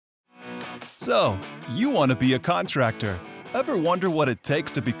So, you want to be a contractor. Ever wonder what it takes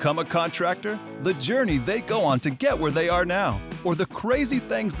to become a contractor? The journey they go on to get where they are now, or the crazy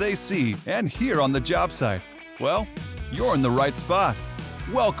things they see and hear on the job site? Well, you're in the right spot.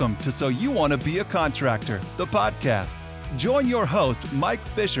 Welcome to So You Want to Be a Contractor, the podcast. Join your host, Mike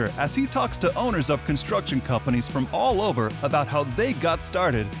Fisher, as he talks to owners of construction companies from all over about how they got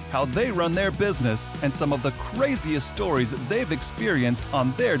started, how they run their business, and some of the craziest stories they've experienced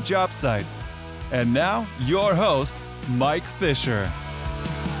on their job sites. And now, your host, Mike Fisher.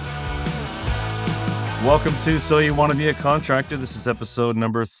 Welcome to So You Want to Be a Contractor. This is episode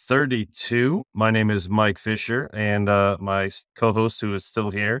number 32. My name is Mike Fisher, and my co-host, who is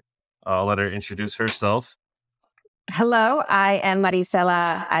still here, I'll let her introduce herself. Hello, I am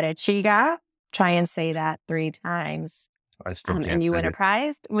Marisela Arechiga. Try and say that 3 times. I still can't and you say win a it.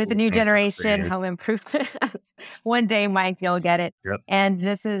 prize with the new generation home improvement. One day, Mike, you'll get it. Yep. And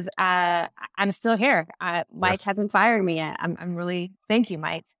this is, I'm still here. Mike hasn't fired me yet. I'm really, thank you,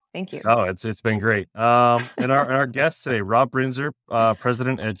 Mike. Thank you. Oh, it's been great. And our guest today, Rob Brinzer,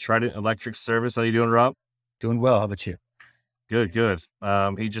 president at Trident Electric Service. How you doing, Rob? Doing well. How about you? Good.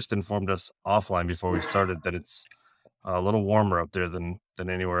 He just informed us offline before we started that it's a little warmer up there than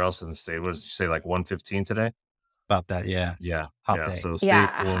anywhere else in the state. What did you say, like 115 today? About that, yeah. Yeah. Hot day. So stay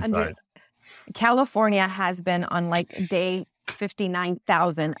cool inside. California has been on like day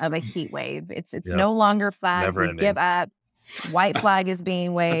 59,000 of a heat wave. It's Yep. no longer flag. Never We ending. give up. White flag is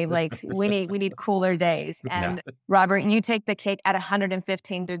being waved. Like we need cooler days. And Robert, you take the cake at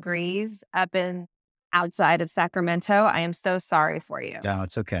 115 degrees up in outside of Sacramento. I am so sorry for you. No,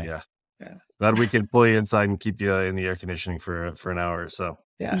 it's okay. Yeah. Glad we can pull you inside and keep you in the air conditioning for an hour or so.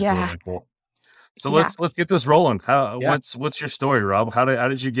 Yeah. Yeah. Really cool. So let's get this rolling. Yeah. What's your story, Rob? How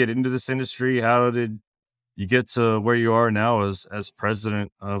did you get into this industry? How did you get to where you are now as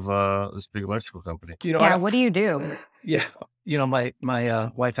president of this big electrical company? You know, What do you do? yeah. You know, my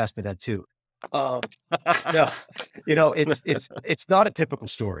wife asked me that too. No, you know, it's not a typical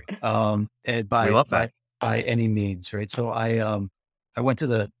story. And We love that. by any means, right? So I went to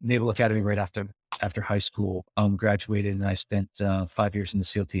the Naval Academy right after high school, graduated, and I spent 5 years in the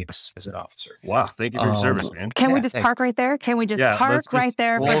SEAL teams as an officer. Wow, thank you for your service, man. Can we Yeah, just thanks. park right there? Can we just Yeah, park let's right just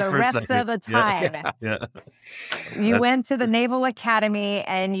there for hold the for a rest second. of the time? Yeah. You went to the Naval Academy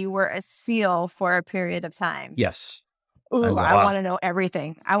and you were a SEAL for a period of time. Yes. Ooh, was. I want to know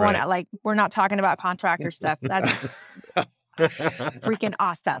everything. I want to, Right. we're not talking about contractor stuff. That's freaking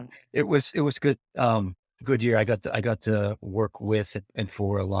awesome. It was good. Good year. I got to work with and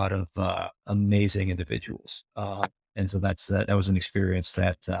for a lot of amazing individuals, and so that was an experience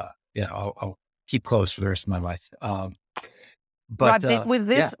that I'll keep close for the rest of my life. But Rob, with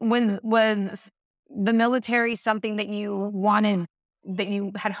this, when the military something that you wanted, that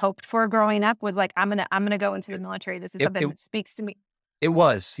you had hoped for growing up, with like, I'm gonna go into the military. This is something that speaks to me. it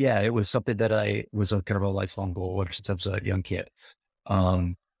was something that I was a kind of a lifelong goal ever since I was a young kid.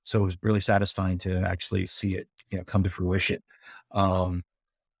 So it was really satisfying to actually see it, come to fruition.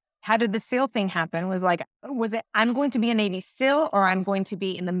 How did the SEAL thing happen? Was it I'm going to be a Navy SEAL or I'm going to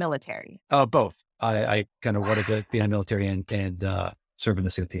be in the military? Both. I kind of wanted to be in the military and serve in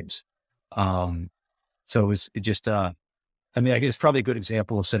the SEAL teams. So it just, I guess it's probably a good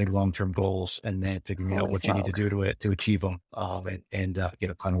example of setting long-term goals and then figuring out what you need to do to achieve them. And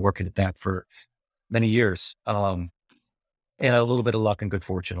kind of working at that for many years. And a little bit of luck and good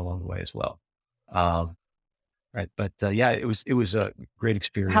fortune along the way as well. Right. But it was a great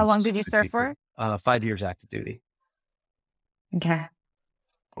experience. How long did you serve for? 5 years active duty. Okay.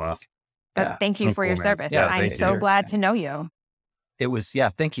 Wow. Yeah. Thank you for your Cool, man. service. Yeah, I'm thank so you. glad to know you. It was,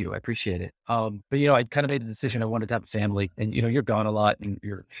 thank you. I appreciate it. But I kind of made the decision I wanted to have a family, and you're gone a lot and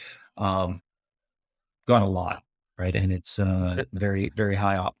you're gone a lot. Right. And it's very, very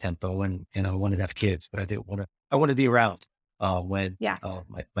high op tempo, and I wanted to have kids, but I wanted to be around when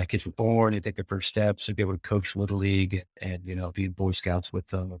my kids were born and take their first steps and be able to coach Little League and be in Boy Scouts with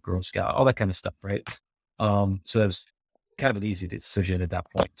them or Girl Scout, all that kind of stuff. Right. So that was kind of an easy decision at that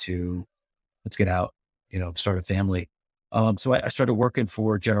point to let's get out, start a family. So I started working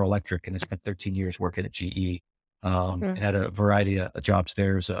for General Electric, and I spent 13 years working at GE. And had a variety of jobs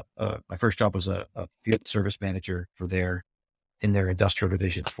there. My first job was a field service manager in their industrial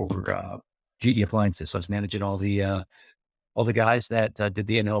division for GE Appliances. So I was managing all the guys that did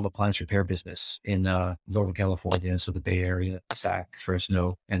the in-home appliance repair business in Northern California, so the Bay Area, Sac,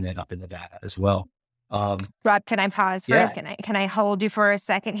 Fresno, and then up in Nevada as well. Rob, can I pause first? Can I hold you for a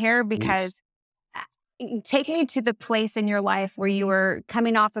second here? Because take me to the place in your life where you were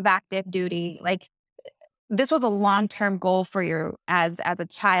coming off of active duty. Like, this was a long-term goal for you as a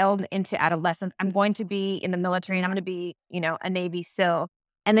child into adolescence. I'm going to be in the military and I'm going to be, a Navy SEAL.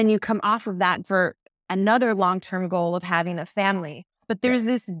 And then you come off of that for another long-term goal of having a family. But there's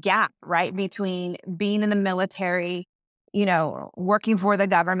this gap, right, between being in the military, working for the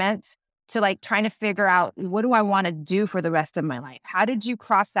government to like trying to figure out, what do I want to do for the rest of my life? How did you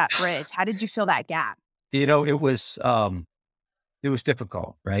cross that bridge? How did you fill that gap? It was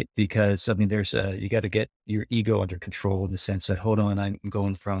difficult, right? Because there's you got to get your ego under control in the sense that, hold on, I'm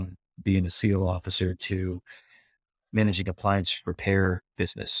going from being a SEAL officer to managing appliance repair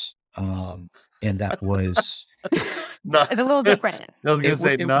business. And that was It's a little different. I was going to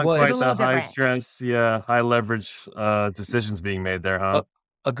say, not was quite a little the high different. stress, high leverage decisions being made there, huh?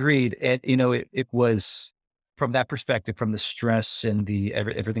 agreed. And, it was from that perspective, from the stress and the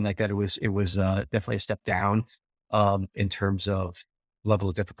everything like that, it was definitely a step down in terms of level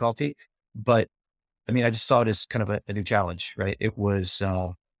of difficulty. But I just saw it as kind of a new challenge, right? It was,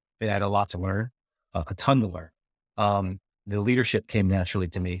 it had a lot to learn, a ton to learn. The leadership came naturally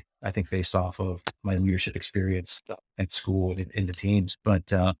to me, I think, based off of my leadership experience at school and in the teams.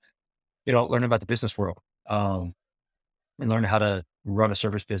 But, learning about the business world and learning how to run a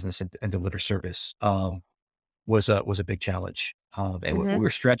service business and deliver service was a big challenge. And we were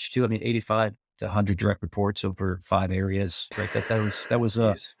stretched to, 85 to 100 direct reports over 5 areas, right? That was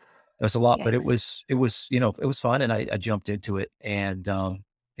a lot, but it was it was fun, and I jumped into it, and I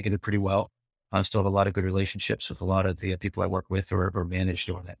think I did pretty well. I still have a lot of good relationships with a lot of the people I work with or managed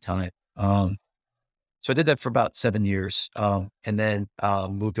during that time. So I did that for about 7 years, and then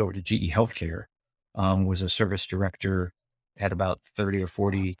moved over to GE Healthcare. Was a service director, had about 30 or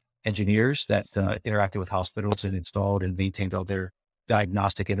 40 engineers that interacted with hospitals and installed and maintained all their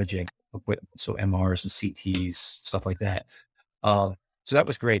diagnostic imaging equipment, so MRs and CTs, stuff like that. So that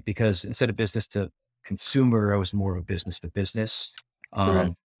was great because instead of business to consumer, I was more of a business to business.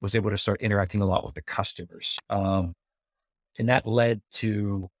 Was able to start interacting a lot with the customers. And that led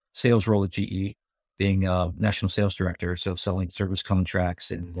to sales role at GE, being national sales director. So selling service contracts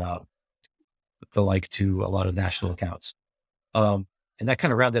and the like to a lot of national accounts. And that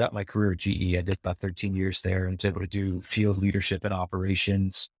kind of rounded out my career at GE. I did about 13 years there and was able to do field leadership and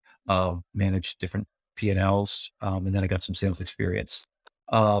operations, manage different P&Ls. And then I got some sales experience.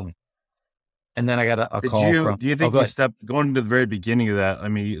 And then I got a call from... Do you think you stepped, going to the very beginning of that,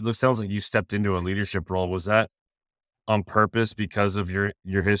 it sounds like you stepped into a leadership role. Was that on purpose because of your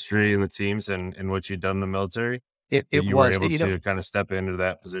history in the teams and what you'd done in the military? It you was. were able to kind of step into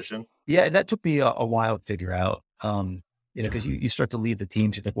that position? Yeah, that took me a while to figure out, because you start to leave the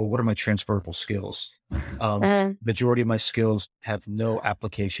teams, you think, well, what are my transferable skills? Majority of my skills have no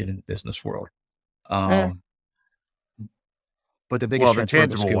application in the business world. But the biggest the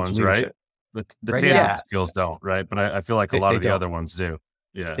tangible ones, right? The tangible skills don't, right? But I feel like a lot of the other ones do.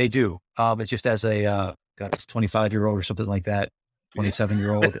 Yeah, they do. It's just as a 25-year-old or something like that,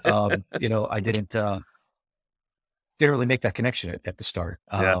 27-year-old. I didn't really make that connection at the start.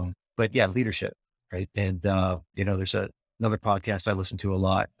 But yeah, leadership, right? And there's another podcast I listen to a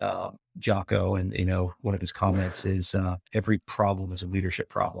lot, Jocko, and one of his comments is every problem is a leadership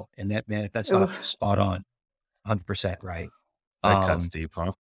problem, and that's not spot on, 100% right. That cuts deep,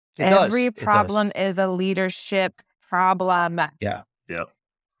 huh? Every problem is a leadership problem. Yeah.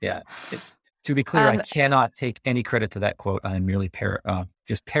 To be clear, I cannot take any credit for that quote. I'm merely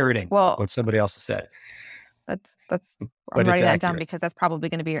just parroting what somebody else has said. I'm writing that down because that's probably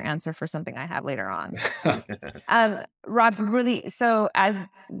going to be your answer for something I have later on. Rob, really, so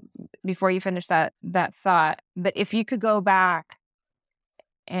before you finish that thought, but if you could go back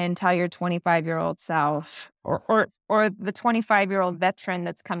and tell your 25-year-old self or the 25-year-old veteran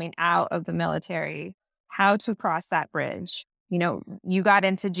that's coming out of the military, how to cross that bridge. You got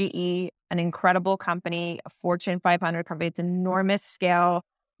into GE, an incredible company, a Fortune 500 company. It's enormous scale,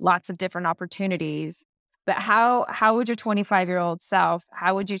 lots of different opportunities. But how would your 25-year-old self,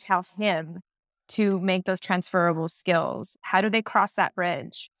 how would you tell him to make those transferable skills? How do they cross that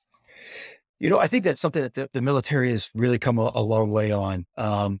bridge? I think that's something that the military has really come a long way on.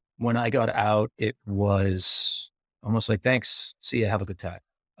 When I got out, it was almost like, thanks, see you, have a good time.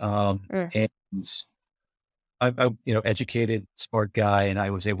 And I'm educated, smart guy, and I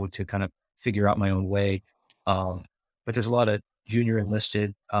was able to kind of figure out my own way. But there's a lot of junior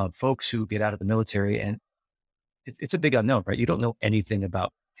enlisted folks who get out of the military, and it's a big unknown, right? You don't know anything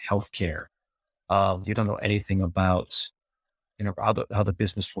about healthcare. You don't know anything about how the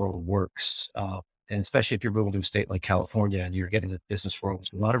business world works. And especially if you're moving to a state like California and you're getting the business world,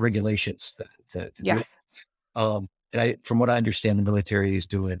 there's a lot of regulations to do it. from what I understand, the military is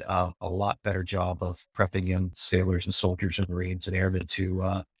doing a lot better job of prepping young sailors and soldiers and Marines and airmen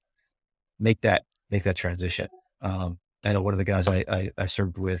to make that transition. I know one of the guys I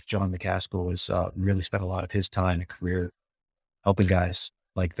served with, John McCaskill, was really spent a lot of his time and career helping guys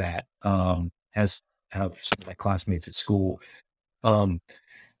like that. Have some of my classmates at school.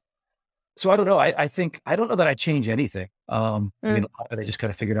 So I don't know. I don't know that I change anything. I mean, a lot of it I just kind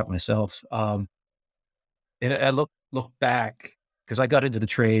of figured out myself. And I look back because I got into the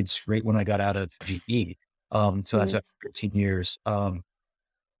trades right when I got out of GE. So that's 13 years.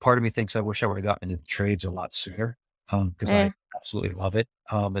 Part of me thinks I wish I would have gotten into the trades a lot sooner. Because I absolutely love it.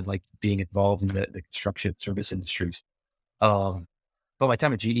 And like being involved in the construction service industries. But my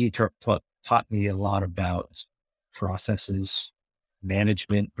time at GE taught me a lot about processes,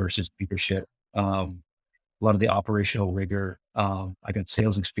 management versus leadership. A lot of the operational rigor. I got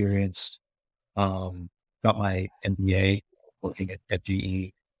sales experience. Got my MBA working at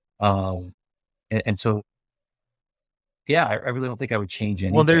GE. And so, yeah, I really don't think I would change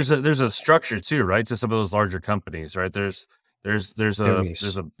anything. Well, there's a structure too, right? To some of those larger companies, right? There's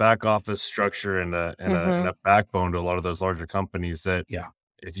a back office structure and a backbone to a lot of those larger companies that,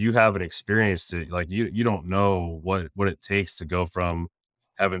 if you haven't experienced it, like you don't know what it takes to go from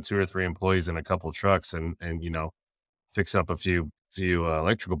having 2 or 3 employees in a couple of trucks and fix up a few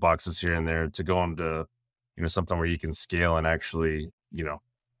electrical boxes here and there to go into something where you can scale and actually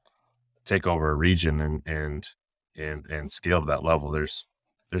take over a region and scale to that level. There's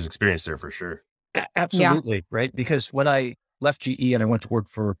experience there for sure. Absolutely. Right. Because when I left GE and I went to work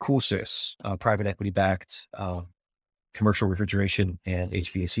for CoolSys, private equity backed, commercial refrigeration and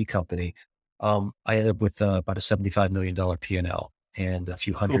HVAC company, I ended up with about a $75 million P&L and a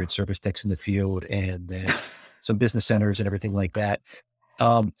few hundred service techs in the field and then some business centers and everything like that.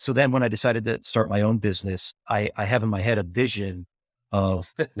 So then when I decided to start my own business, I have in my head a vision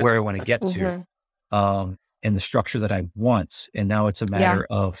of where I want to get to. And the structure that I want. And now it's a matter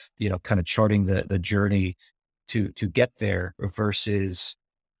of, kind of charting the journey to get there versus,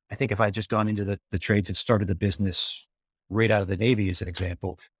 I think if I had just gone into the trades and started the business right out of the Navy as an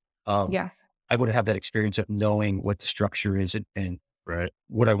example, I wouldn't have that experience of knowing what the structure is and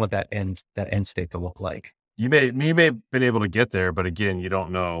what I want that end state to look like. You may have been able to get there, but again, you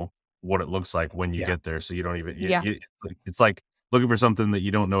don't know what it looks like when you get there. So you don't even, it's like looking for something that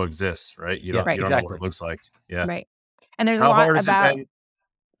you don't know exists, right? You don't know what it looks like. Yeah. Right. And there's a lot about, go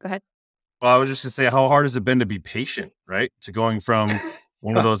ahead. Well, I was just gonna say, how hard has it been to be patient, right? To going from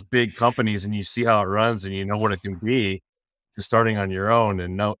one of those big companies and you see how it runs and you know what it can be to starting on your own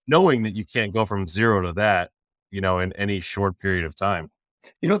and knowing that you can't go from 0 to that, in any short period of time.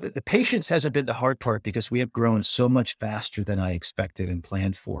 The patience hasn't been the hard part because we have grown so much faster than I expected and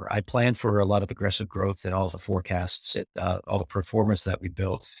planned for. I planned for a lot of aggressive growth and all the forecasts, all the performance that we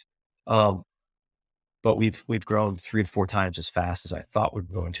built. But we've grown 3 to 4 times as fast as I thought we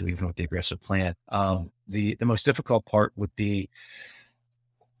were going to, even with the aggressive plan. The most difficult part would be,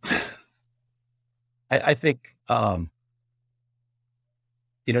 I think,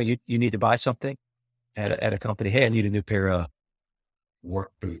 you need to buy something at a company. Hey, I need a new pair of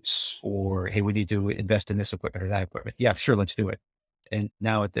work boots, or hey, we need to invest in this equipment or that equipment. Yeah, sure, let's do it. And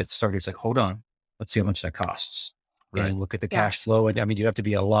now it started. It's like, hold on, let's see how much that costs, and look at the cash flow. And I mean, you have to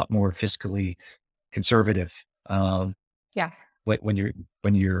be a lot more fiscally conservative. When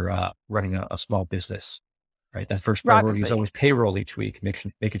you're running a small business, right? That first priority is always payroll each week.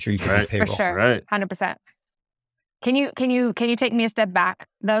 making sure you can payroll. For sure, 100%. Can you take me a step back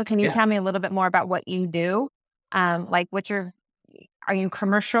though? Can you tell me a little bit more about what you do? Like are you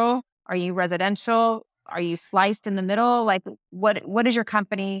commercial? Are you residential? Are you sliced in the middle? Like what is your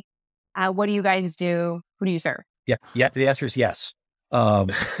company? What do you guys do? Who do you serve? Yeah. The answer is yes.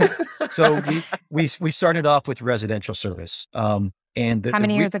 So we started off with residential service. And how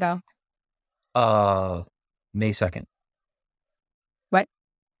many years ago? May 2nd. What?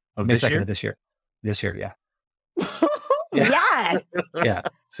 Of May this 2nd year? of this year. This year, yeah. Yeah. Yeah.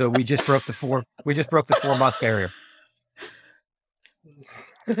 So we just broke the 4-month barrier.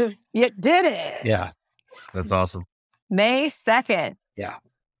 You did it. Yeah. That's awesome. May 2nd. Yeah.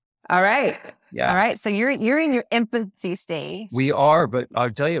 All right. Yeah. All right. So you're in your infancy stage. We are, but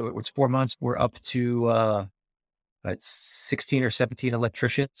I'll tell you, it's 4 months. We're up to 16 or 17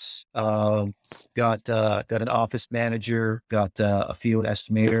 electricians. Got an office manager, got a field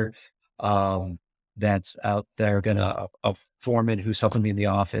estimator that's out there, got a foreman who's helping me in the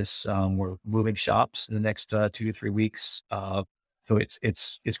office. We're moving shops in the next 2 to 3 weeks. So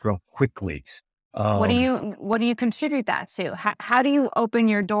it's grown quickly. What do you contribute that to? How do you open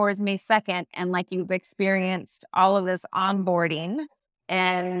your doors May 2nd and like you've experienced all of this onboarding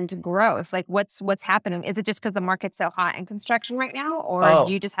and growth? Like what's happening? Is it just because the market's so hot in construction right now, or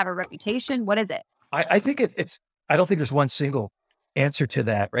do you just have a reputation? What is it? I think it's, I don't think there's one single answer to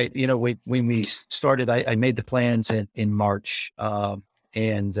that, right? You know, when we started, I made the plans in March,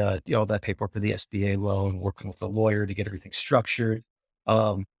 and all that paperwork for the SBA loan, working with a lawyer to get everything structured.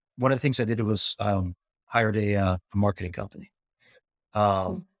 One of the things I did was hired a marketing company,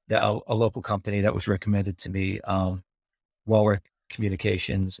 a local company that was recommended to me, Walrus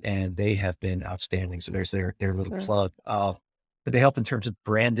Communications, and they have been outstanding. So there's their little plug. But they help in terms of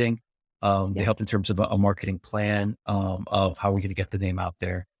branding. They help in terms of a marketing plan of how we're going to get the name out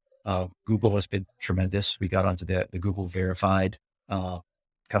there. Google has been tremendous. We got onto the Google verified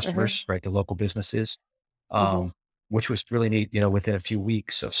customers, right? The local businesses. Which was really neat. You know, within a few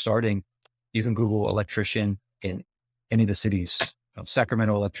weeks of starting, you can Google electrician in any of the cities,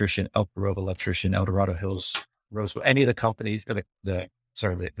 Sacramento electrician, Elk Grove electrician, El Dorado Hills, Roseville, any of the companies, or the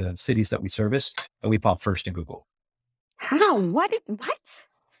cities that we service, and we pop first in Google. How? What?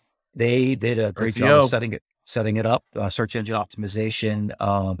 They did a great job of setting it up, search engine optimization,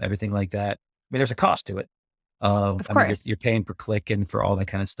 everything like that. I mean, there's a cost to it. Of course. You're paying per click and for all that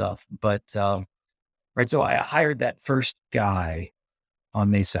kind of stuff, but, right. So I hired that first guy on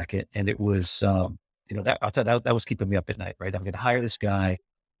May 2nd, and it was, that was keeping me up at night, right? I'm going to hire this guy.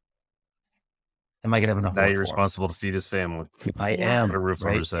 Am I going to have enough? Now you're responsible to feed his family. I am. Put a roof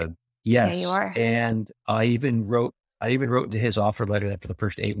over his head. Yes. Yeah, you are. And I even wrote into his offer letter that for the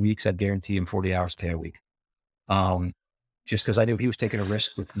first 8 weeks, I'd guarantee him 40 hours pay a week. Just because I knew he was taking a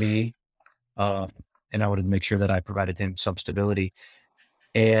risk with me. And I wanted to make sure that I provided him some stability.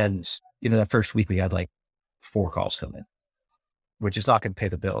 And, that first week we had like 4 calls come in, which is not going to pay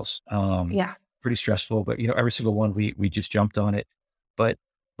the bills. Pretty stressful, but every single one we just jumped on it. But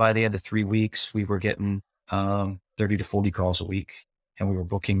by the end of 3 weeks, we were getting 30 to 40 calls a week, and we were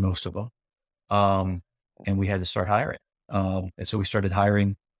booking most of them. And we had to start hiring. And so we started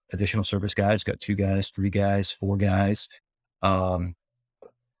hiring additional service guys, got 2 guys, 3 guys, 4 guys. Found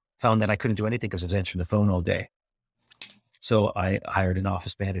that I couldn't do anything because I was answering the phone all day. So I hired an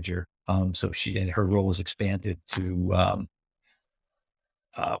office manager. So her role was expanded to,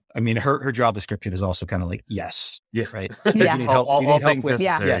 her job description is also kind of like, yes. Yeah. Right. Yeah. You need help, all things with,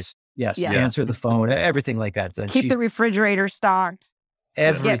 necessary. Yes. Answer the phone, everything like that. And keep the refrigerator stocked.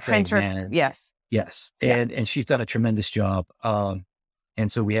 Everything, printer. Man. Yes. And she's done a tremendous job.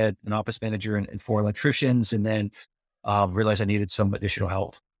 And so we had an office manager and 4 electricians, and then realized I needed some additional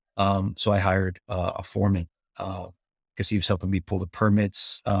help. So I hired a foreman, because he was helping me pull the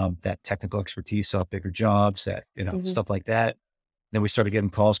permits, that technical expertise on bigger jobs, that, stuff like that. Then we started getting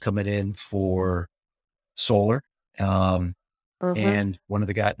calls coming in for solar. And one of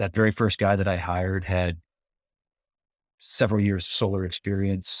that very first guy that I hired had several years of solar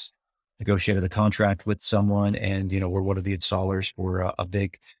experience, negotiated a contract with someone, and, we're one of the installers for a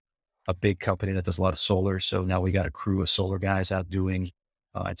big company that does a lot of solar. So now we got a crew of solar guys out doing,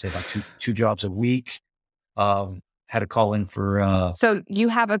 I'd say about two jobs a week. Had a call in for, so you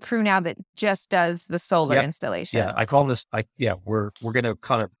have a crew now that just does the solar installation. Yeah. I call this, we're going to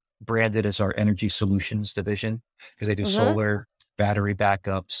kind of brand it as our energy solutions division, because they do solar, battery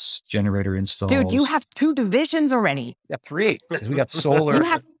backups, generator installs. Dude, you have 2 divisions already. Yeah, 3, because we got solar. You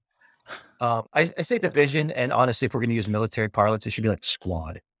have. I say division, and honestly, if we're going to use military parlance, it should be like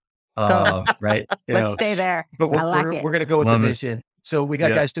squad. Right? Let's stay there. But we're going to go with division. So we got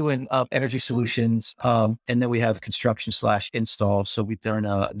guys doing energy solutions, and then we have construction /install. So we've done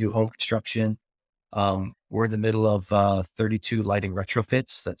new home construction. We're in the middle of 32 lighting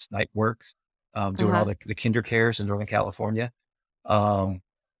retrofits. That's night work, doing all the kinder cares in Northern California. And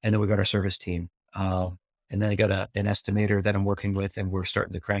then we got our service team. And then I got an estimator that I'm working with, and we're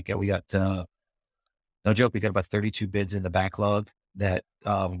starting to crank out. We got, no joke, we got about 32 bids in the backlog that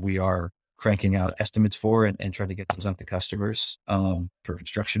we are cranking out estimates for and trying to get those out to customers for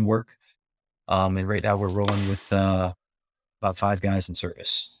construction work. And right now we're rolling with about 5 guys in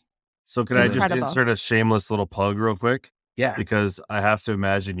service. So can I just insert a shameless little plug real quick? Yeah. Because I have to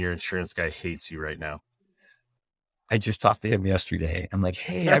imagine your insurance guy hates you right now. I just talked to him yesterday. I'm like,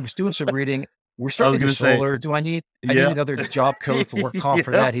 hey, I was doing some reading. We're starting to do solar. Do I need another job code for work comp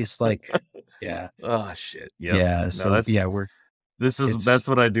for that? He's like, yeah. Oh shit. Yep. Yeah. So that's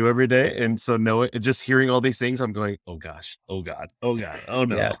what I do every day. And so just hearing all these things, I'm going, oh gosh, oh God, oh God, oh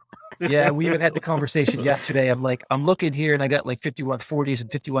no. Yeah. We even had the conversation yesterday. I'm like, I'm looking here and I got like 5140s and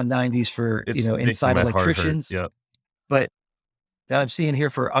 5190s for, inside electricians. Yep. But that I'm seeing here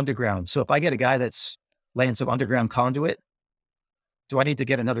for underground. So if I get a guy that's laying some underground conduit, do I need to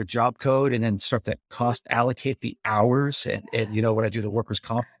get another job code and then start to cost allocate the hours? And when I do the workers'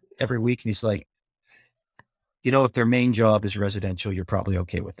 comp every week, and he's like, if their main job is residential, you're probably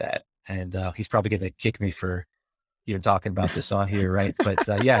okay with that. And he's probably going to kick me for talking about this on here, right? But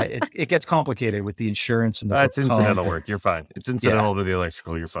it gets complicated with the insurance and the it's incidental work. You're fine. It's incidental to the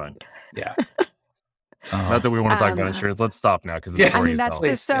electrical. You're fine. Yeah. Not that we want to talk about insurance. Let's stop now because that's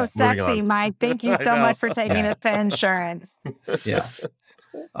just so sexy, Mike. Thank you so much for taking us to insurance. Yeah.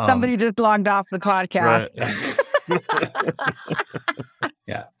 Somebody just logged off the podcast. Right.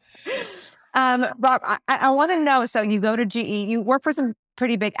 Yeah. Rob, I want to know. So you go to GE, you work for some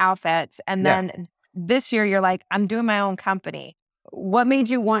pretty big outfits, and then this year you're like, I'm doing my own company. What made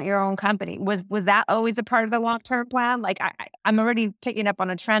you want your own company? Was that always a part of the long-term plan? Like I'm already picking up on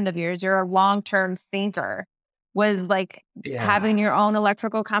a trend of yours. You're a long-term thinker. Was like having your own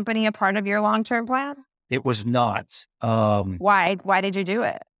electrical company a part of your long-term plan? It was not. Why? Why did you do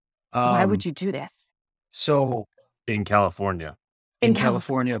it? Why would you do this? So in California. In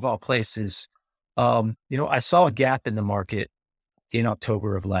California, of all places, I saw a gap in the market in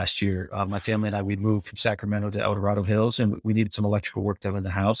October of last year. My family and I, we moved from Sacramento to El Dorado Hills, and we needed some electrical work done in the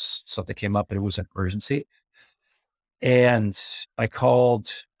house. Something came up and it was an emergency. And I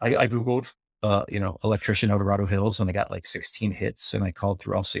Googled, electrician El Dorado Hills, and I got like 16 hits, and I called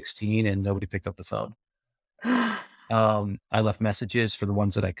through all 16 and nobody picked up the phone. I left messages for the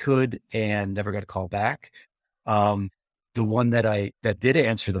ones that I could and never got a call back. The one that did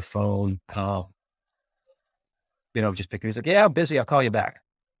answer the phone, just thinking, he's like, yeah, I'm busy. I'll call you back.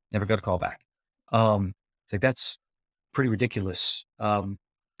 Never got a call back. It's like, that's pretty ridiculous. That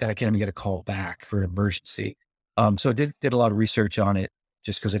I can't even get a call back for an emergency. So I did a lot of research on it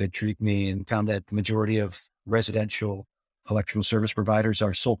just because it intrigued me, and found that the majority of residential electrical service providers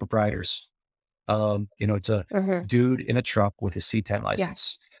are sole proprietors. It's a dude in a truck with his C10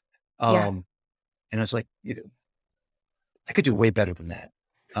 license. And I was like, I could do way better than that.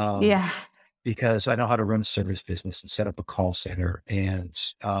 Because I know how to run a service business and set up a call center and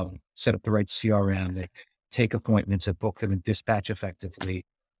set up the right CRM, and take appointments and book them and dispatch effectively,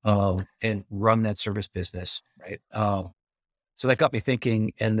 and run that service business. Right. So that got me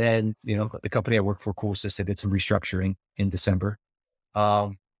thinking. And then, the company I work for, CoolSys, they did some restructuring in December.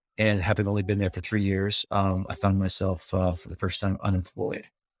 And having only been there for 3 years, I found myself for the first time unemployed.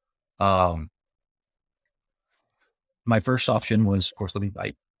 My first option was, of course,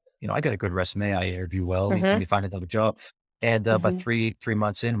 I got a good resume. I interview well. Let me find another job. And by three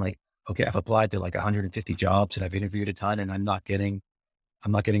months in, I'm like, okay, I've applied to like 150 jobs and I've interviewed a ton, and I'm not getting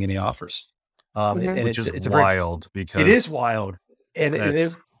any offers. And which is wild, because it is wild. And it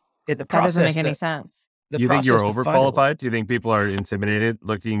is, the process that doesn't make any sense. Do you think you're overqualified? Do you think people are intimidated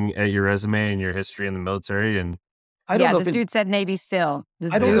looking at your resume and your history in the military? And I don't know. This dude said Navy SEAL.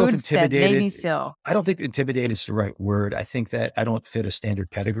 I don't know if intimidated. Navy SEAL. I don't think intimidated is the right word. I think that I don't fit a standard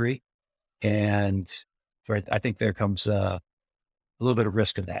pedigree, and I think there comes a little bit of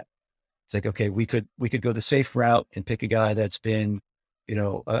risk in that. It's like, okay, we could go the safe route and pick a guy that's been,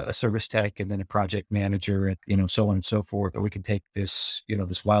 a service tech and then a project manager, and so on and so forth. Or we can take this,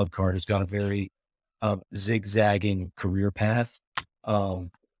 this wild card who's got a very zigzagging career path.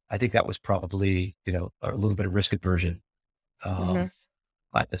 I think that was probably, a little bit of risk aversion.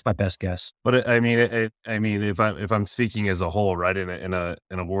 That's my best guess. But if I'm speaking as a whole, right, in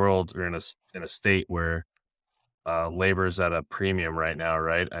a world or in a state where labor's at a premium right now,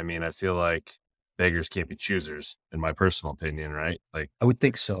 right? I mean, I feel like beggars can't be choosers, in my personal opinion, right? Like, I would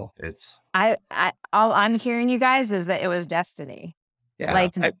think so. It's all I'm hearing, you guys, is that it was destiny. Yeah.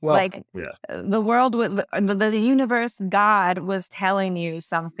 The world, the universe, God was telling you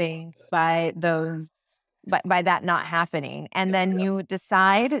something by that not happening. And then you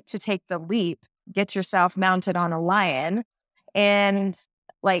decide to take the leap, get yourself mounted on a lion, and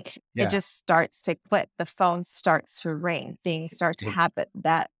it just starts to click. The phone starts to ring. Things start to happen.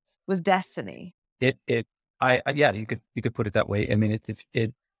 That was destiny. You could put it that way. I mean,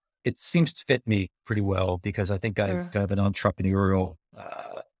 it seems to fit me pretty well, because I think I've got an entrepreneurial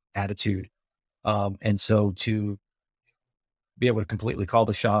attitude. And so to be able to completely call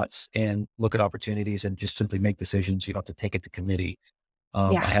the shots and look at opportunities and just simply make decisions, you don't have to take it to committee.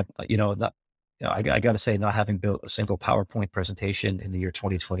 I have, I got to say, not having built a single PowerPoint presentation in the year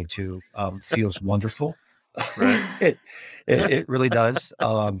 2022 feels wonderful. Right. It really does.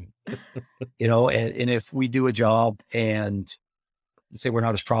 And if we do a job and say we're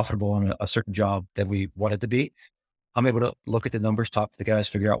not as profitable on a certain job that we want it to be, I'm able to look at the numbers, talk to the guys,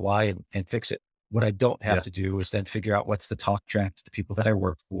 figure out why, and fix it. What I don't have to do is then figure out what's the talk track to the people that I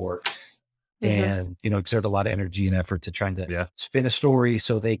work for, and, exert a lot of energy and effort to trying to spin a story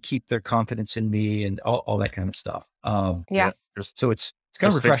so they keep their confidence in me and all that kind of stuff. So it's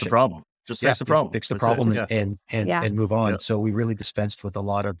kind of refreshing. Fix the problem. Just fix the problem. Fix the problem and move on. So we really dispensed with a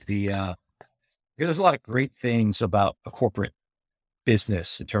lot of the, there's a lot of great things about a corporate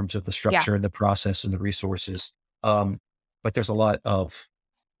business in terms of the structure and the process and the resources. But there's a lot of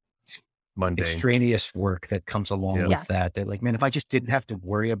mundane extraneous work that comes along with that. They're like, man, if I just didn't have to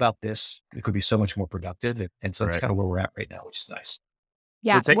worry about this, it could be so much more productive. And so that's kind of where we're at right now, which is nice.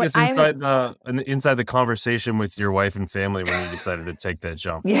 Yeah. So take us inside the conversation with your wife and family when you decided to take that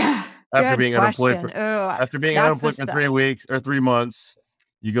jump. After being unemployed for 3 weeks or 3 months,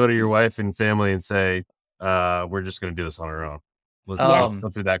 you go to your wife and family and say, we're just going to do this on our own. Let's go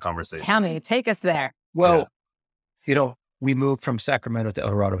through that conversation. Tell me, take us there. Well, we moved from Sacramento to El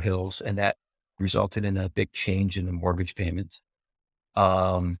Dorado Hills, and that resulted in a big change in the mortgage payments.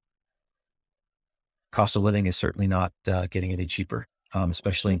 Cost of living is certainly not getting any cheaper,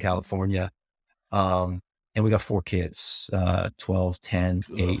 especially in California. And we got 4 kids, 12, 10,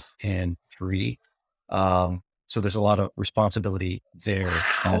 8, and 3. So there's a lot of responsibility there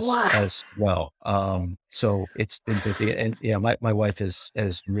as well. So it's been busy, and my wife is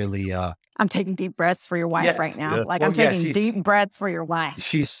really. I'm taking deep breaths for your wife right now. Like I'm taking deep breaths for your wife.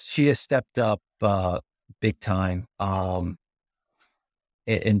 She has stepped up big time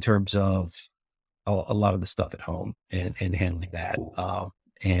in terms of a lot of the stuff at home and handling that.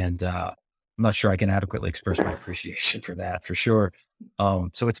 And I'm not sure I can adequately express my appreciation for that, for sure.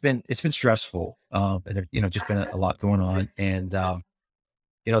 So it's been stressful. And there, just been a lot going on. And,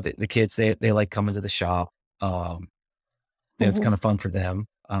 the kids, they like coming to the shop. It's kind of fun for them.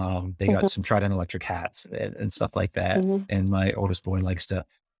 They got some Trident electric hats and stuff like that. And my oldest boy likes to,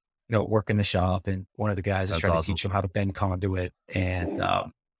 work in the shop. And one of the guys is trying to teach him how to bend conduit. And,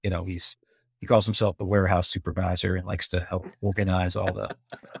 he calls himself the warehouse supervisor and likes to help organize all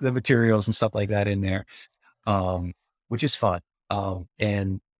the materials and stuff like that in there, which is fun.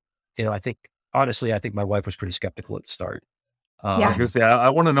 And, I think my wife was pretty skeptical at the start. I was going to say, I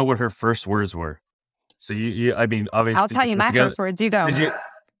want to know what her first words were. So obviously, I'll tell you my first words. You go.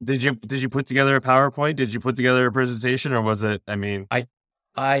 Did you put together a PowerPoint? Did you put together a presentation, or was it?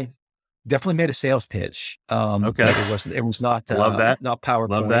 I definitely made a sales pitch. Okay. It was not, love that. Not PowerPoint.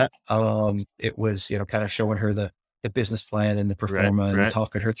 Love that. It was, kind of showing her the business plan and the performance and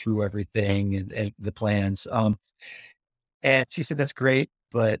talking her through everything and the plans. And she said, that's great,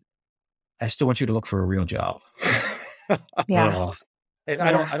 but I still want you to look for a real job. And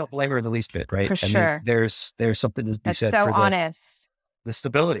I don't blame her in the least bit, right? For sure. There's something to be said so for honest. The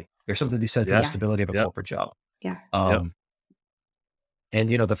stability. There's something to be said for the stability of a corporate job. Yeah. And,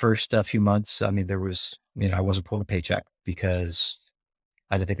 the first few months, there was, I wasn't pulling a paycheck because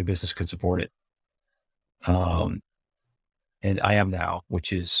I didn't think the business could support it. And I am now,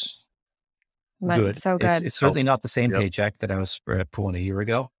 which is good. So good. It's certainly not the same paycheck that I was pulling a year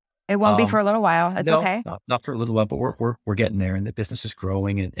ago. It won't be for a little while. It's okay. Not for a little while, but we're getting there, and the business is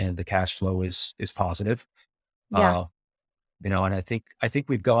growing, and the cash flow is positive. Yeah. And I think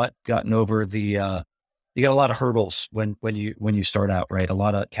we've gotten over the, you got a lot of hurdles when you start out, right? A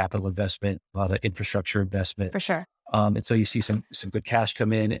lot of capital investment, a lot of infrastructure investment. For sure. And so you see some good cash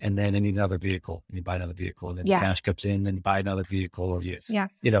come in, and then you need another vehicle, and you buy another vehicle, and then the cash comes in, then you buy another vehicle, or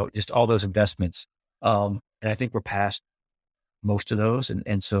just all those investments. And I think we're past most of those.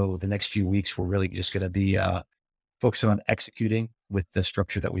 And so the next few weeks, we're really just going to be focusing on executing with the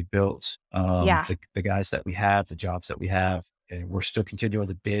structure that we built, the guys that we have, the jobs that we have, and we're still continuing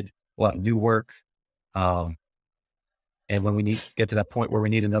to bid a lot of new work. And when we get to that point where we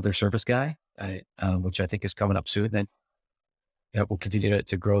need another service guy, which I think is coming up soon, then we'll continue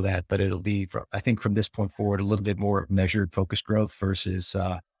to grow that. But it'll be, I think from this point forward, a little bit more measured, focused growth versus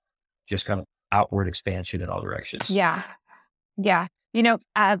just kind of outward expansion in all directions. Yeah. Yeah.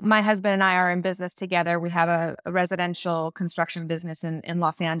 My husband and I are in business together. We have a residential construction business in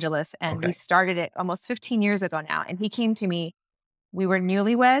Los Angeles, and we started it almost 15 years ago now. And he came to me, we were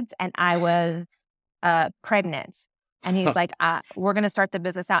newlyweds, and I was pregnant. And he's like, we're going to start the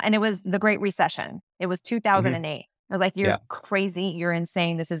business out. And it was the Great Recession. It was 2008. I was like, you're crazy. You're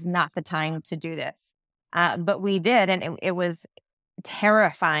insane. This is not the time to do this. But we did. And it was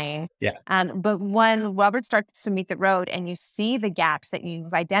terrifying. Yeah. But when Robert starts to meet the road and you see the gaps that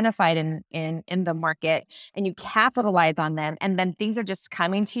you've identified in the market and you capitalize on them, and then things are just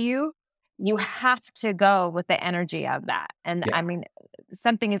coming to you, you have to go with the energy of that. And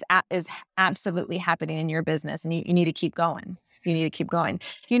something is absolutely happening in your business, and you need to keep going. you need to keep going.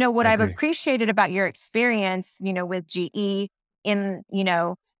 You know, what I've appreciated about your experience, you know, with GE in, you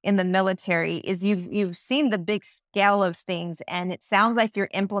know, in the military is you've seen the big scale of things, and it sounds like you're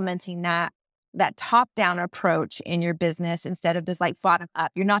implementing that top-down approach in your business instead of just like bottom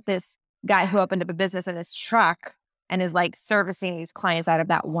up. You're not this guy who opened up a business in his truck and is like servicing these clients out of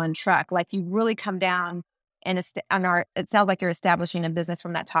that one truck. Like you really come down and it sounds like you're establishing a business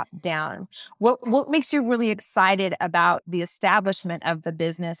from that top down. What makes you really excited about the establishment of the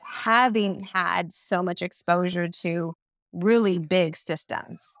business, having had so much exposure to really big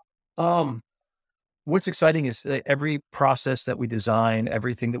systems? What's exciting is every process that we design,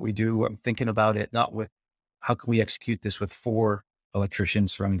 everything that we do, I'm thinking about it, not with how can we execute this with 4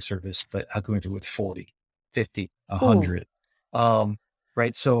 electricians running service, but how can we do it with 40, 50, 100?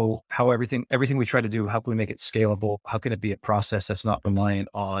 Right. So how everything we try to do, how can we make it scalable? How can it be a process that's not reliant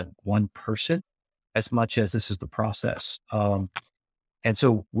on one person as much as this is the process? And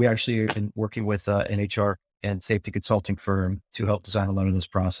so we actually have been working with an HR and safety consulting firm to help design a lot of those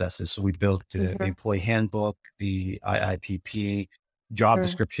processes. So we built the employee handbook, the IIPP, job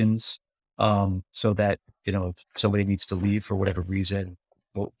descriptions, so that, you know, if somebody needs to leave for whatever reason,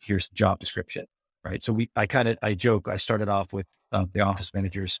 well, here's the job description, right? So I joke, I started off with the office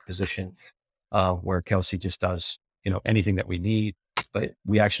manager's position, where Kelsey just does, you know, anything that we need, but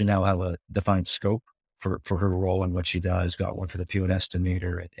we actually now have a defined scope for her role and what she does, got one for the fuel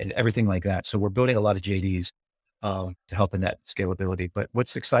estimator and everything like that. So we're building a lot of JDs to help in that scalability. But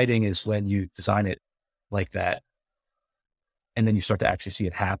what's exciting is when you design it like that, and then you start to actually see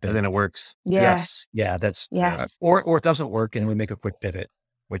it happen. And then it works. Yeah. Yes. Yeah. That's, or it doesn't work and we make a quick pivot,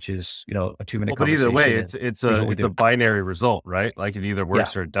 which is, you know, a 2-minute conversation. But either way, it's a binary result, right? Like it either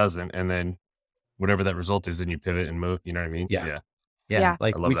works or it doesn't. And then whatever that result is, then you pivot and move, you know what I mean? Yeah.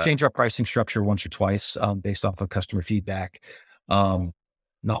 Like we changed our pricing structure once or twice, based off of customer feedback. Not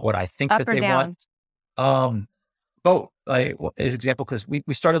what I think that they want. Both. As example, because we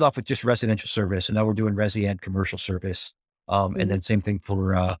started off with just residential service and now we're doing resi and commercial service. And then same thing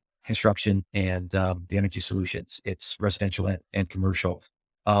for construction and the energy solutions. It's residential and commercial.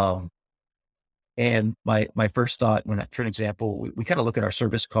 And my first thought for an example, we kind of look at our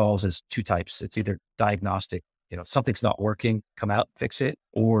service calls as 2 types. It's either diagnostic, you know, something's not working, come out, fix it,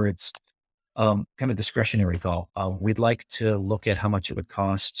 or it's kind of discretionary call. We'd like to look at how much it would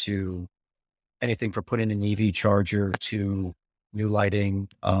cost to anything from putting an EV charger to new lighting,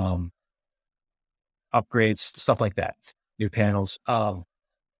 upgrades, stuff like that, new panels.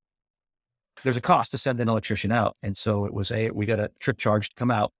 There's a cost to send an electrician out. And so it was we got a trip charge to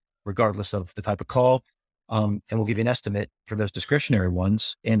come out regardless of the type of call. And we'll give you an estimate for those discretionary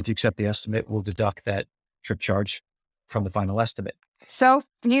ones. And if you accept the estimate, we'll deduct that trip charge from the final estimate. So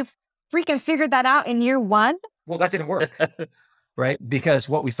you freaking figured that out in year 1? Well, that didn't work, right? Because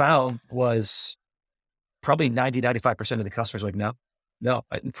what we found was probably 95% of the customers were like, no,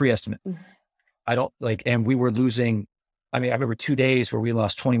 free estimate. I don't like, and we were losing. I mean, I remember 2 days where we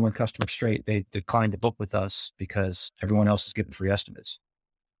lost 21 customers straight. They declined to book with us because everyone else is getting free estimates.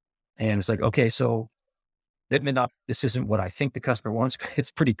 And it's like, okay, so this isn't what I think the customer wants. It's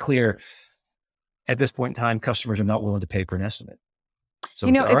pretty clear at this point in time, customers are not willing to pay for an estimate. So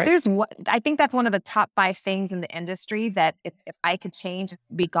you know, if there's one, I think that's one of the top 5 things in the industry that if I could change,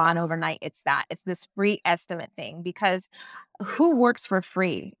 be gone overnight, it's this free estimate thing, because who works for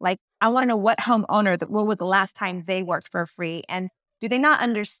free? Like, I want to know what homeowner when was the last time they worked for free? And do they not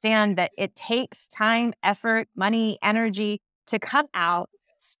understand that it takes time, effort, money, energy to come out,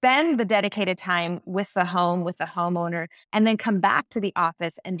 spend the dedicated time with the homeowner, and then come back to the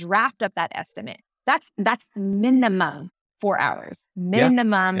office and draft up that estimate? That's minimum 4 hours,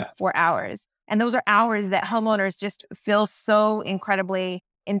 4 hours. And those are hours that homeowners just feel so incredibly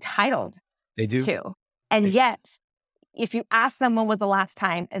entitled to. And yet, if you ask them when was the last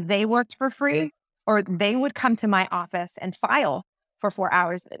time they worked for free, or they would come to my office and file for 4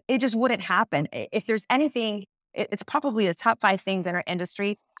 hours, it just wouldn't happen. If there's anything, it's probably the top 5 things in our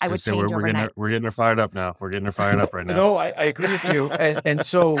industry I would change overnight. We're getting her fired up now. We're getting her fired up right now. No, I agree with you. And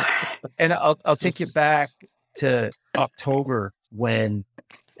so, and I'll take you back to October when,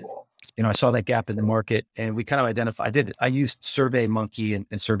 you know, I saw that gap in the market and we kind of identified, I used SurveyMonkey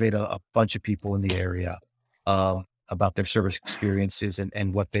and surveyed a bunch of people in the area about their service experiences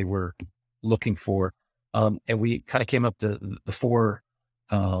and what they were looking for. And we kind of came up to the four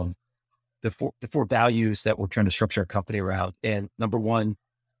values that we're trying to structure our company around. And number 1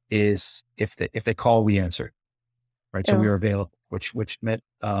 is if they call, we answer, right? So we are available, which meant,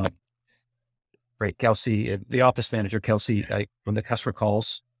 right, Kelsey, the office manager, Kelsey, when the customer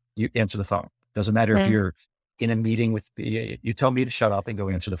calls, you answer the phone. Doesn't matter if you're in a meeting with, you tell me to shut up and go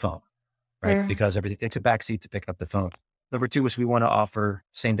answer the phone, right? Because everything takes a backseat to pick up the phone. Number 2 is we want to offer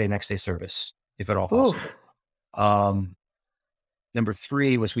same day, next day service, if at all possible. Number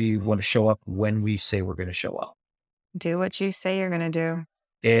 3 was we want to show up when we say we're going to show up. Do what you say you're going to do.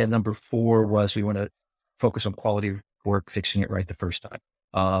 And number 4 was we want to focus on quality work, fixing it right the first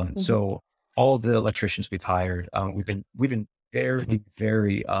time. So all of the electricians we've hired, we've been very,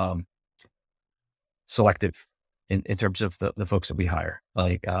 very selective in terms of the folks that we hire.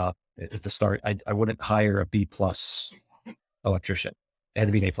 Like at the start, I wouldn't hire a B+ electrician. It had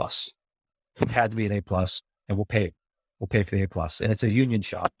to be an A+. It had to be an A+, and we'll pay for the A+. And it's a union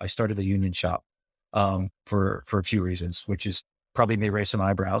shop. I started a union shop for a few reasons, which is probably may raise some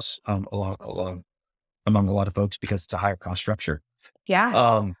eyebrows among a lot of folks because it's a higher cost structure.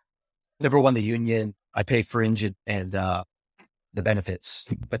 Yeah. Number 1, the union, I pay fringe and the benefits,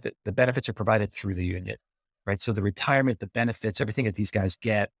 but the benefits are provided through the union, right? So the retirement, the benefits, everything that these guys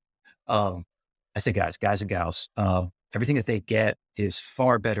get, I say guys and gals, everything that they get is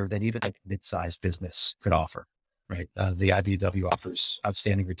far better than even a mid-sized business could offer, right? The IBEW offers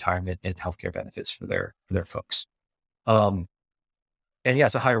outstanding retirement and healthcare benefits for their folks. And yeah,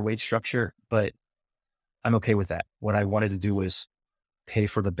 it's a higher wage structure, but I'm okay with that. What I wanted to do was pay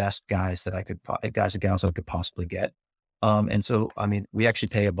for the best guys and gals that I could possibly get. And so, I mean, we actually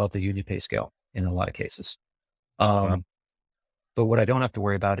pay above the union pay scale in a lot of cases. But what I don't have to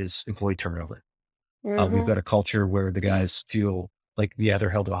worry about is employee turnover. We've got a culture where the guys feel like, yeah,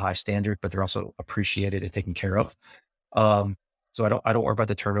 they're held to a high standard, but they're also appreciated and taken care of. So I don't worry about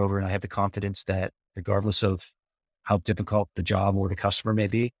the turnover, and I have the confidence that regardless of how difficult the job or the customer may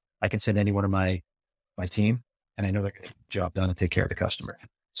be, I can send any one of my team, and I know they're going to get the job done and take care of the customer.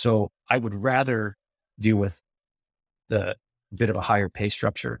 So I would rather deal with the bit of a higher pay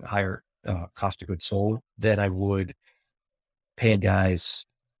structure, a higher cost of goods sold, than I would paying guys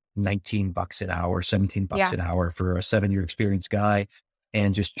 $19 an hour, $17 an hour for a 7-year experienced guy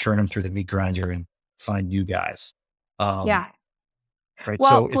and just churn them through the meat grinder and find new guys. Right.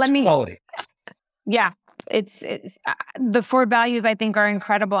 Well, so it's quality. Yeah. It's the 4 values I think are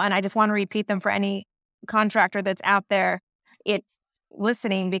incredible. And I just want to repeat them for any contractor that's out there. It's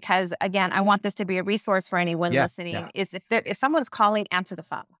listening, because again, I want this to be a resource for anyone listening. Yeah. Is if someone's calling, answer the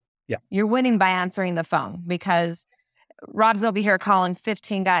phone. Yeah. You're winning by answering the phone, because Rob's over here calling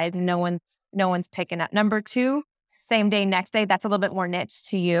 15 guys and no one's picking up. Number 2, same day, next day. That's a little bit more niche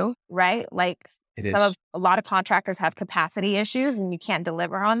to you, right? Like a lot of contractors have capacity issues and you can't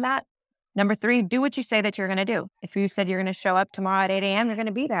deliver on that. Number 3, do what you say that you're going to do. If you said you're going to show up tomorrow at 8 a.m., you're going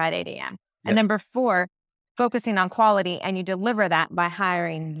to be there at 8 a.m. Yep. And number 4, focusing on quality, and you deliver that by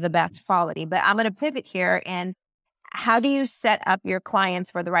hiring the best quality. But I'm going to pivot here. And how do you set up your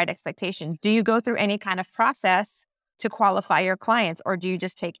clients for the right expectation? Do you go through any kind of process to qualify your clients, or do you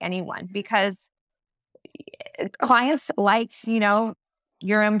just take anyone? Because clients, like,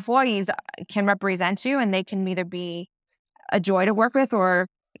 your employees, can represent you, and they can either be a joy to work with or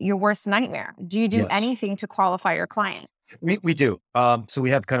your worst nightmare. Do you do anything to qualify your clients? We do. So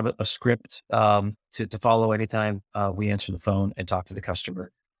we have kind of a script to follow anytime we answer the phone and talk to the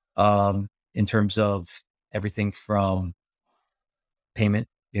customer, in terms of everything from payment,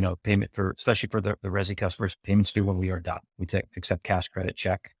 payment especially for the resi customers, payments due when we are done. We accept cash, credit,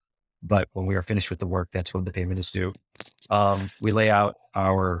 check, but when we are finished with the work, that's when the payment is due. We lay out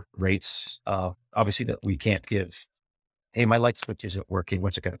our rates, obviously that we can't give, hey, my light switch isn't working,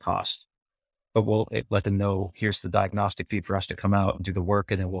 what's it going to cost? But we'll let them know, here's the diagnostic fee for us to come out and do the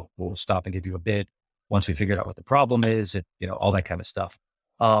work. And then we'll stop and give you a bid once we figured out what the problem is, and, all that kind of stuff.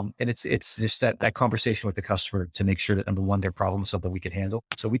 And it's just that conversation with the customer to make sure that, number 1, their problem is something we can handle.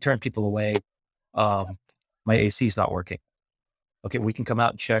 So we turn people away. My AC is not working. Okay, we can come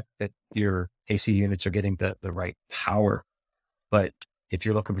out and check that your AC units are getting the right power. But if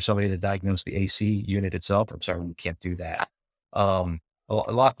you're looking for somebody to diagnose the AC unit itself, I'm sorry, we can't do that.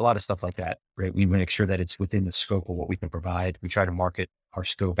 A lot of stuff like that, right? We make sure that it's within the scope of what we can provide. We try to market our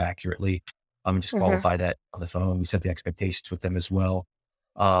scope accurately, and just qualify that on the phone. We set the expectations with them as well.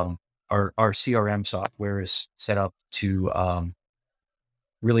 Our CRM software is set up to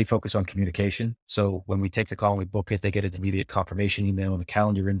really focus on communication. So when we take the call and we book it, they get an immediate confirmation email and a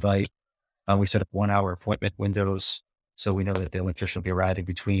calendar invite. We set up 1-hour appointment windows, so we know that the electrician will be arriving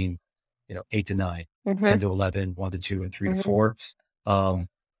between 8 to 9, 10 to 11, 1 to 2, and 3 to 4.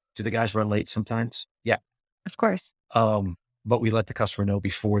 Do the guys run late sometimes? Yeah, of course. But we let the customer know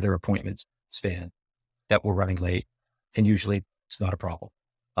before their appointment span that we're running late, and usually it's not a problem.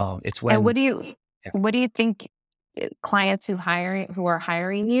 It's when. And what do you think clients who are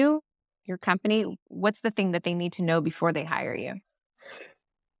hiring you, your company, what's the thing that they need to know before they hire you?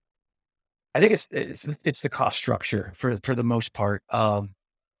 I think it's the cost structure for the most part.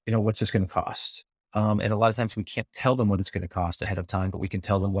 What's this going to cost? And a lot of times we can't tell them what it's going to cost ahead of time, but we can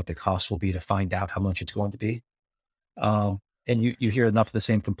tell them what the cost will be to find out how much it's going to be. And you hear enough of the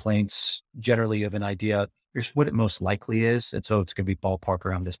same complaints generally of an idea. Here's what it most likely is. And so it's going to be ballpark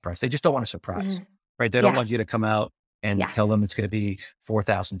around this price. They just don't want a surprise, right? They don't want you to come out and tell them it's going to be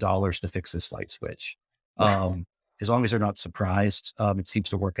 $4,000 to fix this light switch. As long as they're not surprised, it seems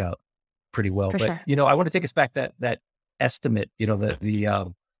to work out pretty well. But, I want to take us back that estimate,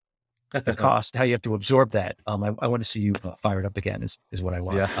 the cost, how you have to absorb that. I want to see you fired up again is what I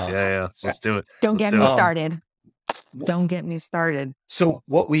want. Yeah. Let's do it. Don't get me started. Don't get me started. So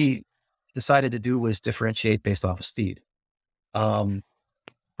what we decided to do was differentiate based off of speed.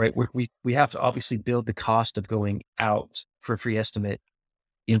 Right. We have to obviously build the cost of going out for a free estimate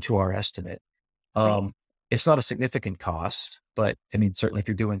into our estimate. It's not a significant cost, but I mean, certainly if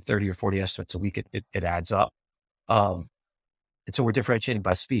you're doing 30 or 40 estimates a week, it adds up. And so we're differentiating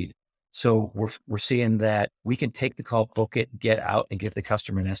by speed. So we're seeing that we can take the call, book it, get out and give the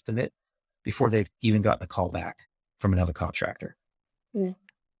customer an estimate before they've even gotten a call back from another contractor.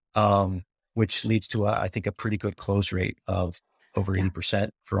 Which leads to I think a pretty good close rate of over 80%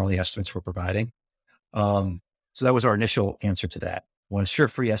 for all the estimates we're providing. So that was our initial answer to that. Well, sure,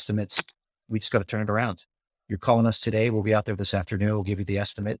 free estimates, we just got to turn it around. You're calling us today. We'll be out there this afternoon. We'll give you the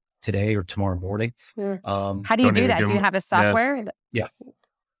estimate today or tomorrow morning. How do you do that? Do you have a software?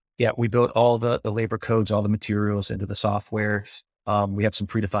 Yeah. We built all the labor codes, all the materials into the software. We have some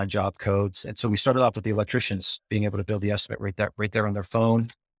predefined job codes. And so we started off with the electricians being able to build the estimate right there on their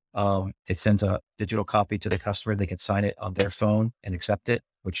phone. It sends a digital copy to the customer. They can sign it on their phone and accept it,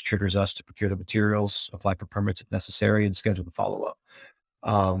 which triggers us to procure the materials, apply for permits if necessary, and schedule the follow-up.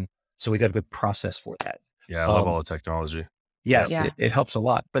 So we got a good process for that. Yeah, I love all the technology. Yes, it helps a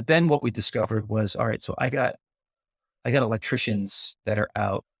lot. But then what we discovered was, all right, so I got electricians that are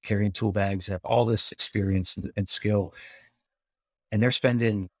out carrying tool bags, have all this experience and skill, and they're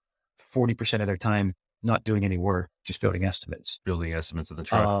spending 40% of their time not doing any work, just building estimates. Building estimates of the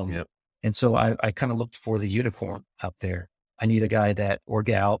truck. And so I kind of looked for the unicorn out there. I need a guy or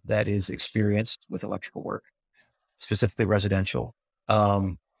gal that is experienced with electrical work, specifically residential.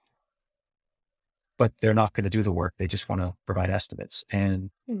 But they're not going to do the work. They just want to provide estimates.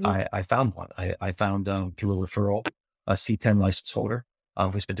 And I found one. I found through a referral, a C10 license holder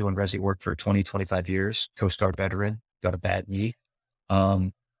who's been doing resi work for 20, 25 years, Coast Guard veteran, got a bad knee,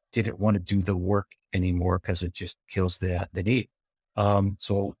 didn't want to do the work anymore because it just kills the knee.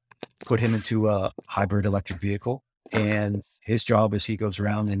 So put him into a hybrid electric vehicle. And his job is he goes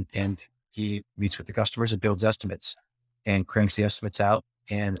around and he meets with the customers and builds estimates and cranks the estimates out.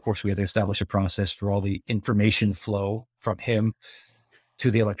 And of course, we had to establish a process for all the information flow from him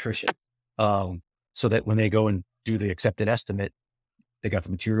to the electrician. So that when they go and do the accepted estimate, they got the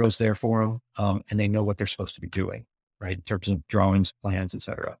materials there for them, and they know what they're supposed to be doing, right? In terms of drawings, plans, et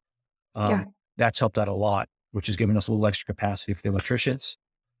cetera. That's helped out a lot, which has given us a little extra capacity for the electricians,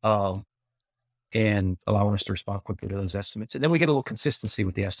 and allowing us to respond quickly to those estimates. And then we get a little consistency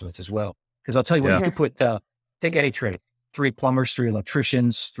with the estimates as well. Because I'll tell you what, you could put, take any trade, 3 plumbers, 3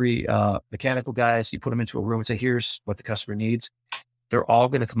 electricians, 3 mechanical guys, you put them into a room and say, here's what the customer needs. They're all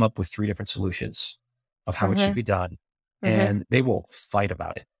going to come up with 3 different solutions of how it should be done. And they will fight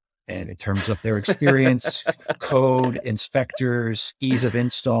about it. And in terms of their experience, code, inspectors, ease of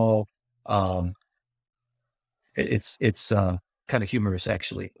install, it's kind of humorous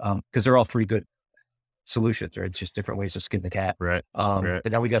actually, because they're all 3 good solutions, right? It's just different ways to skin the cat. Right.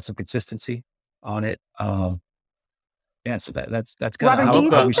 But now we got some consistency on it. So that's kind Robert,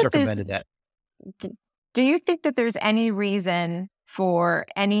 of how we circumvented that. Do you think that there's any reason for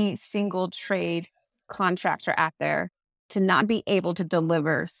any single trade contractor out there to not be able to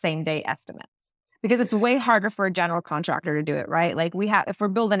deliver same day estimates? Because it's way harder for a general contractor to do it, right? Like if we're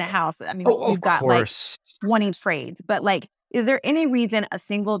building a house, I mean, we've got like 20 trades, but like, is there any reason a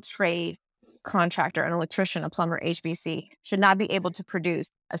single trade contractor, an electrician, a plumber, HVAC should not be able to produce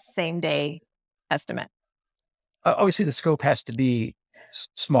a same day estimate? Obviously the scope has to be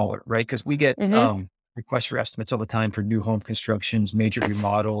smaller, right? Because we get requests for estimates all the time for new home constructions, major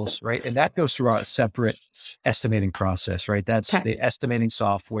remodels, right? And that goes through a separate estimating process, right? That's the estimating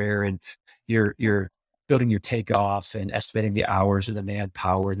software, and you're building your takeoff and estimating the hours and the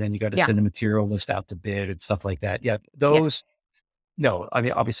manpower. And then you got to send the material list out to bid and stuff like that. Yeah. Those, no, I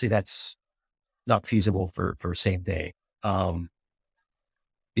mean, obviously that's not feasible for same day.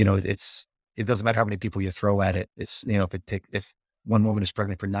 It doesn't matter how many people you throw at it. It's, if one woman is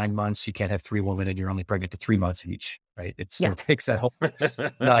pregnant for 9 months, you can't have 3 women and you're only pregnant for 3 months each, right? It still takes that whole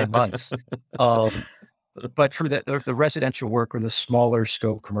 9 months. But for the residential work or the smaller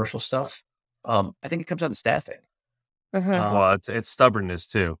scope commercial stuff, I think it comes down to staffing. Well, it's stubbornness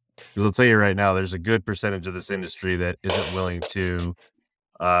too. Because I'll tell you right now, there's a good percentage of this industry that isn't willing to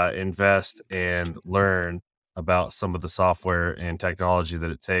invest and learn about some of the software and technology that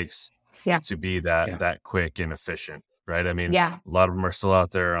it takes to be that quick and efficient, right? I mean, a lot of them are still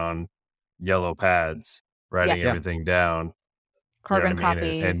out there on yellow pads, writing everything down, carbon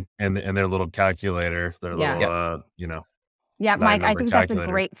copies, and their little calculator, their little, Yeah, Mike, I think that's a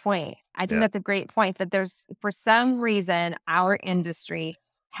great point. I think that's a great point that there's, for some reason, our industry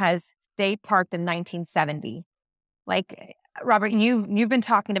has stayed parked in 1970. Like, Robert, you've been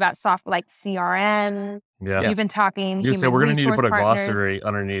talking about software like CRM. Yeah. You've been talking. You said we're going to need to put a glossary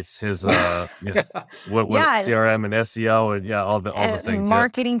underneath his what CRM and SEO and all the things.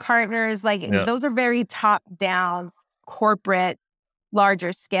 Marketing partners, those are very top down corporate,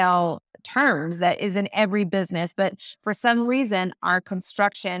 larger scale terms that is in every business. But for some reason, our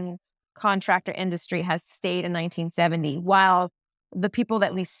construction contractor industry has stayed in 1970, while the people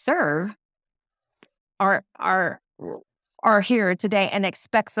that we serve are here today and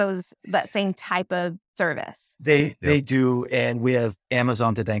expects that same type of service. They do, and we have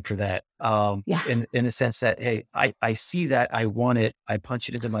Amazon to thank for that. In a sense that, hey, I see that, I want it, I punch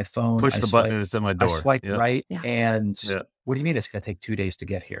it into my phone, push the button, and it's at my door. I swipe right, and what do you mean it's going to take 2 days to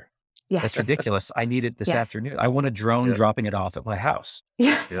get here? Yeah, that's ridiculous. I need it this afternoon. I want a drone dropping it off at my house.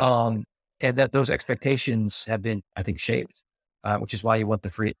 And that those expectations have been, I think, shaped, which is why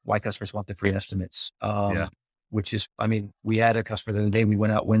why customers want the free estimates. Which is, I mean, we had a customer the other day, we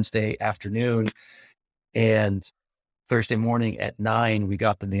went out Wednesday afternoon and Thursday morning at 9, we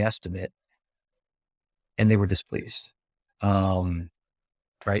got them the estimate and they were displeased. Right.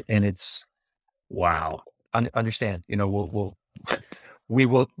 And it's, wow. Understand, we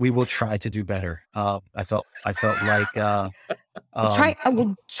will try to do better. I felt like,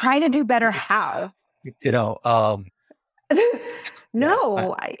 we'll try to do better. How?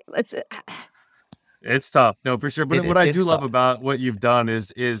 It's tough. No, for sure. But what I do love about what you've done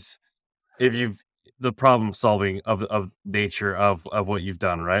is if you've the problem solving of nature of what you've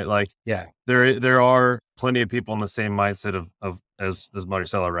done, right? Like, there are plenty of people in the same mindset of as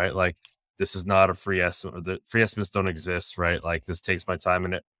Marcelo, right? Like, this is not a free estimate. The free estimates don't exist, right? Like, this takes my time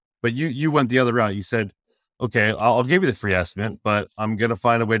in it. But you went the other route. You said, okay, I'll give you the free estimate, but I'm going to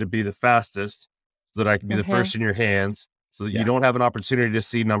find a way to be the fastest so that I can be the first in your hands, so that you don't have an opportunity to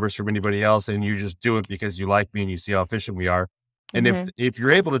see numbers from anybody else, and you just do it because you like me and you see how efficient we are. And if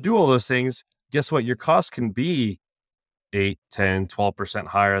you're able to do all those things, guess what? Your cost can be 8, 10, 12%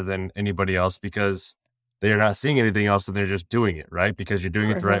 higher than anybody else because they're not seeing anything else and they're just doing it, right? Because you're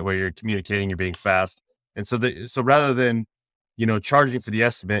doing it the right way, you're communicating, you're being fast. And so rather than, charging for the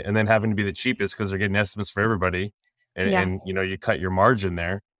estimate and then having to be the cheapest because they're getting estimates for everybody and you cut your margin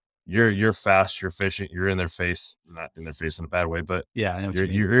there, you're fast, you're efficient, you're in their face, not in their face in a bad way, but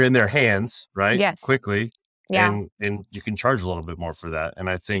you're in their hands, right? Yes. Quickly. And you can charge a little bit more for that. And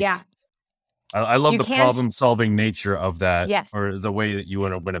I think I love the problem solving nature of that, or the way that you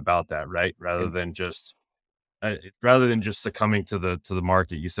went about that, right? Rather than just succumbing to the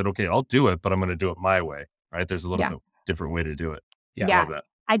market, you said, okay, I'll do it, but I'm going to do it my way, right? There's a little bit different way to do it. I love that.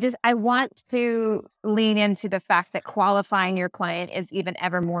 I want to lean into the fact that qualifying your client is even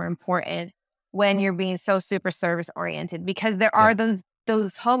ever more important when you're being so super service oriented, because there are those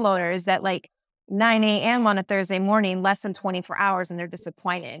homeowners that 9 a.m. on a Thursday morning, less than 24 hours, and they're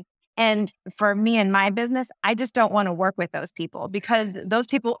disappointed. And for me and my business, I just don't want to work with those people, because those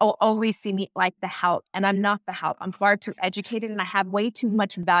people will always see me like the help, and I'm not the help. I'm far too educated and I have way too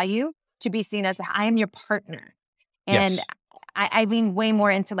much value to be seen as I am your partner. And I lean way more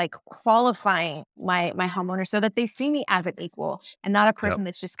into qualifying my homeowner so that they see me as an equal and not a person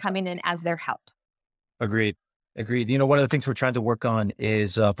that's just coming in as their help. Agreed. One of the things we're trying to work on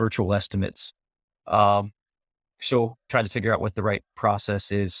is virtual estimates. So trying to figure out what the right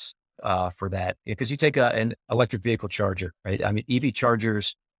process is for that, because you take an electric vehicle charger, right? I mean, EV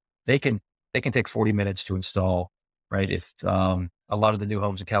chargers, they can take 40 minutes to install, right? If a lot of the new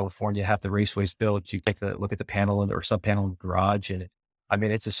homes in California have the raceways built, you take a look at the panel or sub panel in the garage, and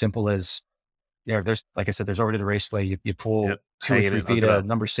it's as simple as, there's, like I said, there's already the raceway. You pull 2 or 3 feet of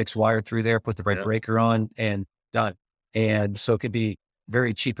number 6 wire through there, put the right breaker on, and done. And so it could be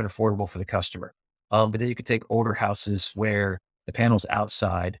very cheap and affordable for the customer. But then you could take older houses where the panel's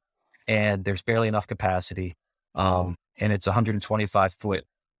outside and there's barely enough capacity. And it's 125 foot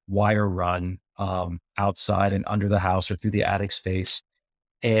wire run outside and under the house or through the attic space.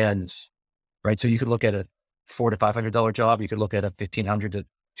 And right, so you could look at a $400 to $500 job. You could look at a $1,500 to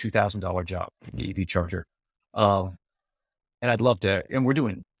 $2,000 job, EV charger. And I'd love to, and we're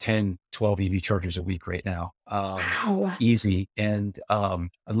doing 10, 12 EV chargers a week right now. Wow. Easy. And I'd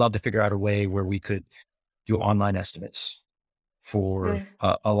love to figure out a way where we could do online estimates for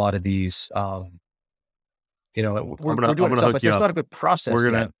a lot of these. We're doing stuff, but there's not a good process.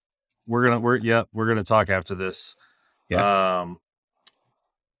 We're gonna talk after this. Yeah.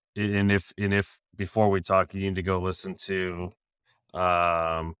 And if before we talk, you need to go listen to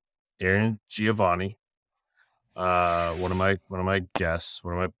Aaron Giovanni, one of my guests,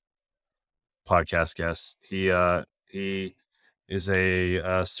 one of my podcast guests. He is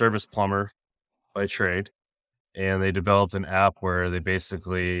a service plumber by trade, and they developed an app where they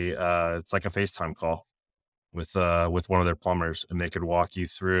basically it's like a FaceTime call with one of their plumbers, and they could walk you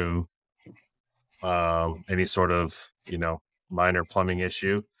through any sort of minor plumbing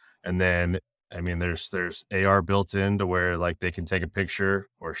issue. And then there's AR built in to where like they can take a picture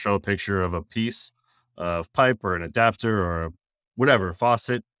or show a picture of a piece of pipe or an adapter or whatever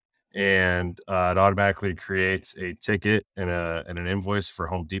faucet, and it automatically creates a ticket and an invoice for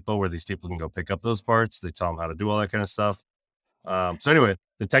Home Depot where these people can go pick up those parts. They tell them how to do all that kind of stuff. So anyway,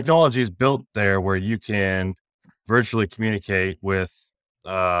 the technology is built there where you can virtually communicate with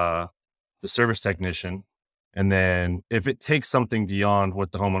the service technician. And then if it takes something beyond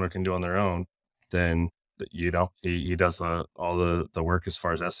what the homeowner can do on their own, then, he does all the work as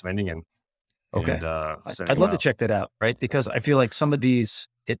far as estimating and, okay. I'd love to check that out. Right. Because I feel like some of these,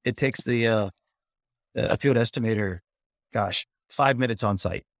 it takes a field estimator, 5 minutes on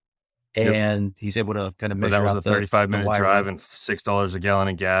site. And he's able to kind of measure that was out a 35-minute drive and $6 a gallon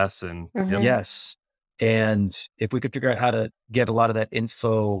in gas. And yes. And if we could figure out how to get a lot of that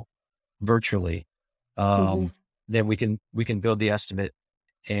info virtually, then we can build the estimate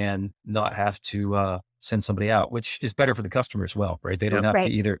and not have to send somebody out, which is better for the customer as well, right? They don't have to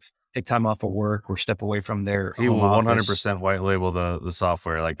either take time off of work or step away from their he will home 100% white label the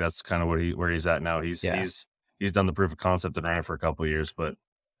software. Like that's kind of where he's at now. He's done the proof of concept and ran it for a couple of years, but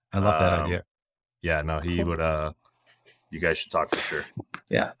I love that idea. Yeah, no, he would. You guys should talk for sure.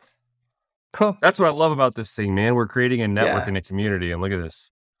 Yeah, cool. That's what I love about this thing, man. We're creating a network and a community, and look at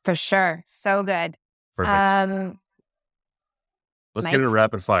this. For sure, so good. Perfect. Let's get into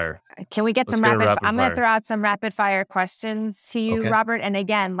rapid fire. Can we get some rapid fire? I'm going to throw out some rapid fire questions to you, Robert. And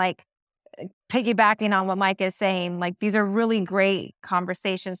again, like piggybacking on what Mike is saying, like these are really great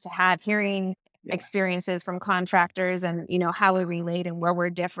conversations to have, hearing experiences from contractors and, how we relate and where we're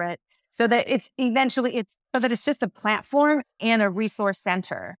different, so that it's just a platform and a resource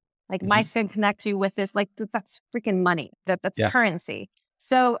center. Like Mike's going to connect you with this, like that's freaking money. That's currency.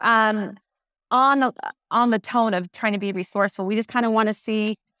 So, on the tone of trying to be resourceful, we just kind of want to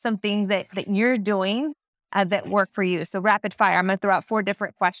see something that you're doing that work for you. So rapid fire, I'm going to throw out 4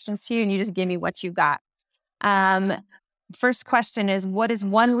 different questions to you and you just give me what you got. First question is, what is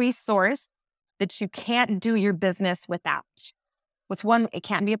one resource that you can't do your business without? What's one? It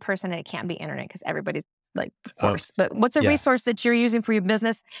can't be a person and it can't be internet because everybody's like, of course. But what's a resource that you're using for your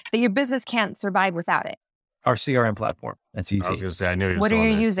business that your business can't survive without it? Our CRM platform. That's easy. I was going to say, I knew. What are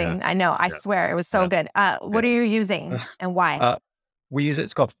you using? Yeah. I know. I swear it was so good. What are you using and why? We use it.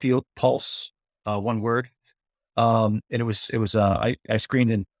 It's called Field Pulse. One word. And it was. I screened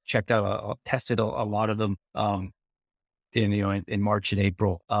and checked out. Tested a lot of them. In March and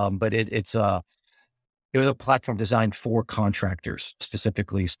April. But it was a platform designed for contractors,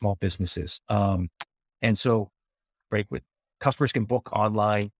 specifically small businesses. And so, with customers can book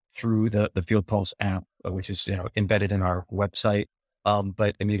online through the Field Pulse app, which is embedded in our website.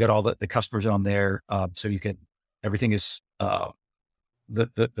 But you got all the customers on there, so you can everything is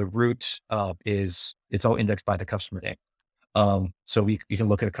the root is it's all indexed by the customer name. So you can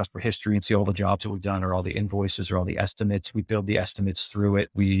look at a customer history and see all the jobs that we've done, or all the invoices, or all the estimates. We build the estimates through it.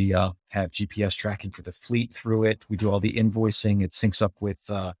 We have GPS tracking for the fleet through it. We do all the invoicing. It syncs up with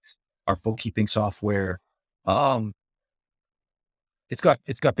our bookkeeping software. It's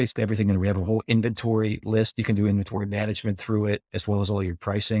got basically everything in it. We have a whole inventory list. You can do inventory management through it, as well as all your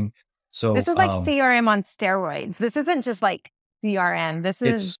pricing. So this is like CRM on steroids. This isn't just like CRM.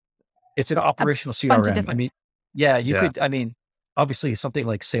 It's an operational CRM. You could, obviously something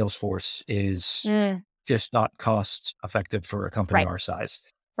like Salesforce is just not cost effective for a company our size.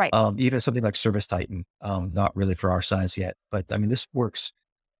 Right. Even something like ServiceTitan, not really for our size yet, but this works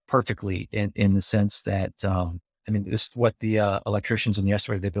perfectly in the sense that, this is what the electricians and the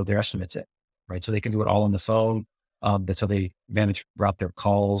estimator, they build their estimates in, right? So they can do it all on the phone. That's how they route their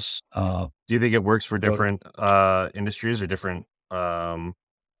calls. Do you think it works for different industries or different?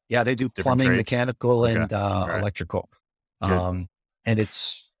 Yeah, they do plumbing, trades? Mechanical, and electrical. And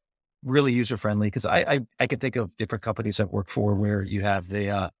it's really user friendly because I can think of different companies I've worked for where you have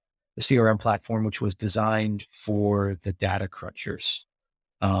the CRM platform, which was designed for the data crunchers,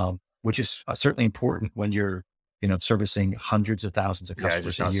 which is certainly important when you're, servicing hundreds of thousands of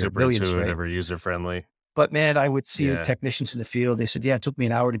customers just not a year, super intuitive or user friendly. But man, I would see technicians in the field. They said, it took me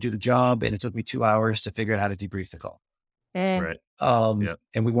an hour to do the job and it took me 2 hours to figure out how to debrief the call. Right.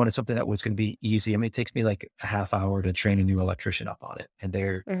 And we wanted something that was going to be easy. I mean, it takes me like a half hour to train a new electrician up on it. And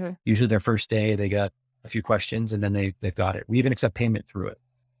they're usually their first day, they got a few questions and then they've got it. We even accept payment through it.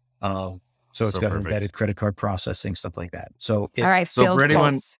 So it's got embedded credit card processing, stuff like that. So all right. So for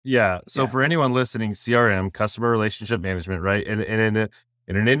anyone, for anyone listening, CRM, customer relationship management, right? And in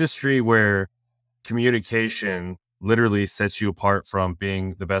an industry where communication literally sets you apart from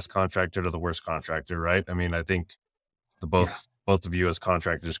being the best contractor to the worst contractor, right? I mean, I think both of you as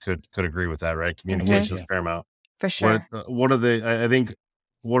contractors could agree with that, right? Communication is paramount. For sure. One of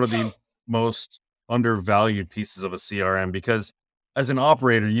the most undervalued pieces of a CRM, because as an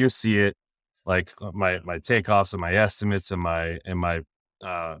operator, you see it like my takeoffs and my estimates and my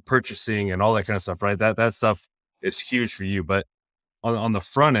purchasing and all that kind of stuff, right? That stuff is huge for you. But on the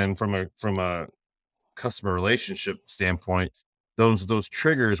front end, from a customer relationship standpoint, those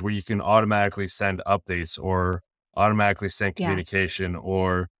triggers where you can automatically send updates or automatically send communication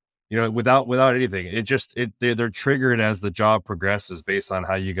or, without anything, they're triggered as the job progresses based on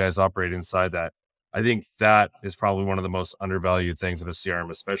how you guys operate inside that. I think that is probably one of the most undervalued things of a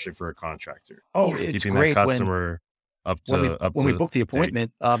CRM, especially for a contractor. Oh, it's keeping great that customer when we book the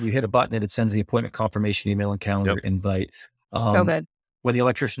appointment, you hit a button and it sends the appointment confirmation email and calendar invite. So good. When the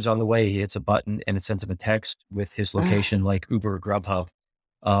electrician's on the way, he hits a button and it sends him a text with his location, like Uber or Grubhub.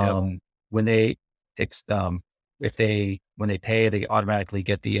 When they when they pay, they automatically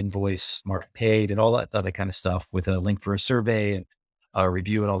get the invoice marked paid and all that other kind of stuff with a link for a survey and a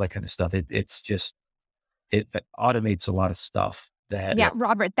review and all that kind of stuff. It automates a lot of stuff.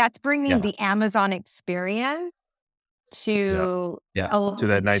 Robert, that's bringing the Amazon experience to that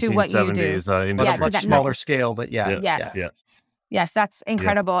 1970s much smaller scale, but Yes, that's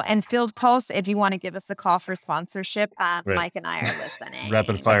incredible. Yeah. And Field Pulse, if you want to give us a call for sponsorship, Mike and I are listening.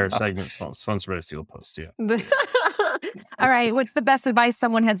 Rapid fire segment sponsored by Field Pulse. Yeah. All right. What's the best advice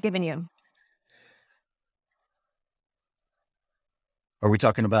someone has given you? Are we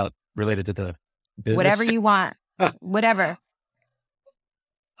talking about related to the business? Whatever you want. Whatever.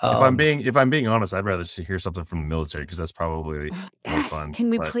 If I'm being honest, I'd rather hear something from the military because that's probably more fun. Can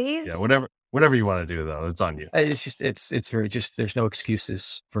we please? Yeah, whatever you want to do though, it's on you. It's very there's no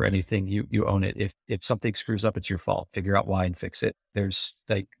excuses for anything. You own it. If something screws up, it's your fault. Figure out why and fix it. There's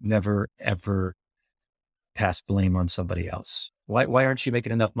never ever pass blame on somebody else. Why aren't you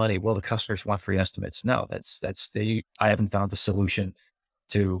making enough money? Well, the customers want free estimates. No, I haven't found the solution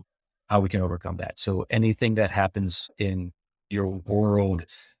to how we can overcome that. So anything that happens in your world,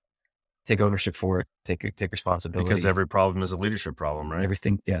 take ownership for it, take responsibility. Because every problem is a leadership problem, right?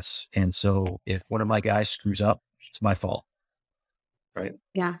 Everything. Yes. And so if one of my guys screws up, it's my fault. Right.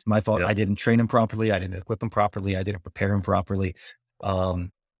 Yeah. It's my fault. Yeah. I didn't train him properly. I didn't equip him properly. I didn't prepare him properly.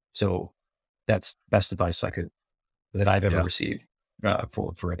 So that's best advice that I've ever received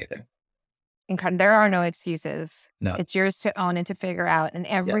for anything. Incredible. There are no excuses. No. It's yours to own and to figure out. And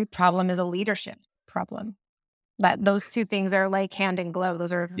every problem is a leadership problem. But those two things are like hand in glove.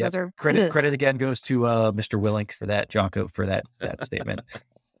 Those are credit again goes to Mr. Willink for that, Jocko for that statement.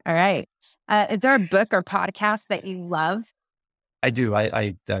 All right. Is there a book or podcast that you love? I do.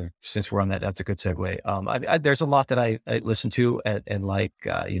 I since we're on that, that's a good segue. There's a lot that I listen to and like,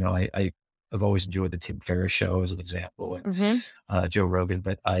 I've always enjoyed the Tim Ferriss show as an example and Joe Rogan,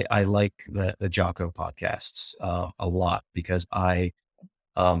 but I like the Jocko podcasts a lot because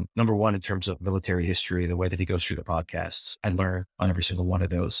number one, in terms of military history, the way that he goes through the podcasts, I learn on every single one of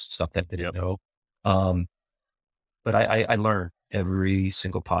those stuff that I didn't know. But I learn every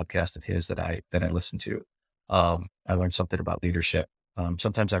single podcast of his that I listen to. I learned something about leadership.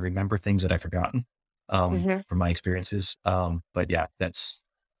 Sometimes I remember things that I've forgotten from my experiences. But yeah,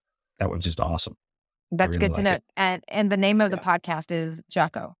 that was just awesome. That's really good to know. And the name of the podcast is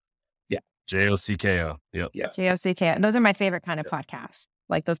Jocko. Yeah. Jocko. Yep. Yeah. Jocko. Those are my favorite kind of podcasts.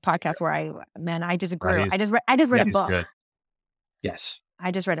 Like those podcasts where I just grew. I just read a book. Good. Yes.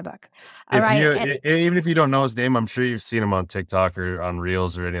 I just read a book. Even if you don't know his name, I'm sure you've seen him on TikTok or on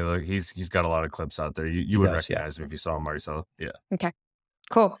Reels or any other. He's got a lot of clips out there. You would recognize him if you saw him already. So yeah. Okay.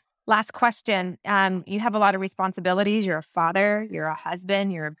 Cool. Last question. You have a lot of responsibilities. You're a father, you're a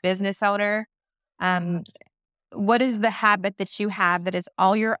husband, you're a business owner. What is the habit that you have that is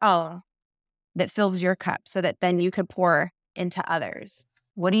all your own that fills your cup so that then you could pour into others?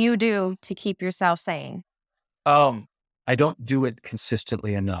 What do you do to keep yourself sane? I don't do it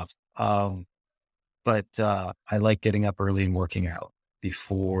consistently enough. But I like getting up early and working out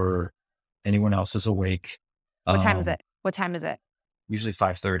before anyone else is awake. What time is it? What time is it? Usually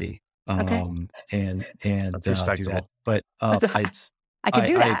 5:30. Okay. And That's do that. But I could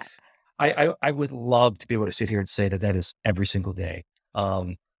do that. I would love to be able to sit here and say that is every single day.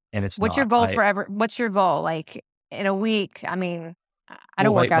 And it's What's not. your goal forever? What's your goal? Like in a week? I mean, I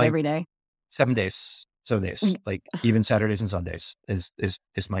don't work out every day. 7 days. 7 days, like even Saturdays and Sundays is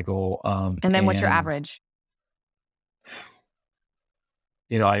my goal. And then what's your average? I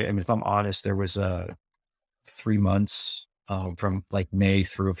mean, if I'm honest, there was 3 months from like May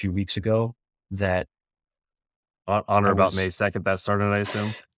through a few weeks ago that on or about May 2nd that started, I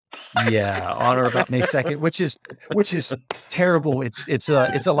assume. Yeah, on or about May 2nd, which is terrible. It's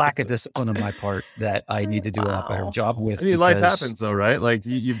a lack of discipline on my part that I need to do a lot better job with. I mean, life happens though, right? Like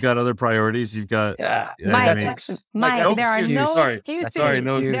you've got other priorities. You've got Mike, there are no excuses. Sorry,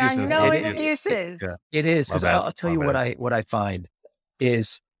 no excuses. There are no excuses. It is, because I'll tell you what I find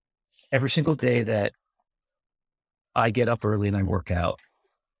is every single day that I get up early and I work out,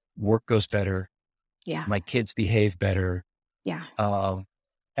 work goes better. Yeah. My kids behave better. Yeah.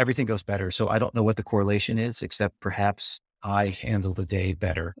 Everything goes better. So I don't know what the correlation is, except perhaps I handle the day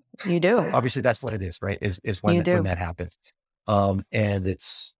better. You do. Obviously, that's what it is, right? Is when that happens. And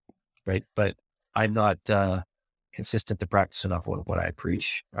it's right, but I'm not consistent to practice enough what I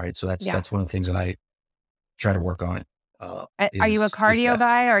preach. All right. So that's one of the things that I try to work on. Are you a cardio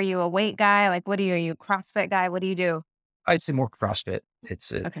guy? Are you a weight guy? Like, what are you a CrossFit guy? What do you do? I'd say more CrossFit.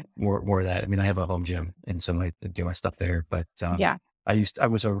 It's more of that. I mean, I have a home gym and so I do my stuff there, but I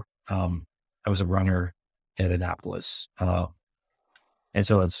was a runner at Annapolis. And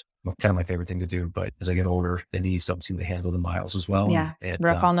so it's kind of my favorite thing to do, but as I get older, the knees don't seem to handle the miles as well. Yeah.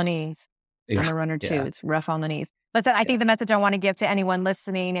 Rough on the knees. I'm a runner too. It's rough on the knees. Listen, I think the message I want to give to anyone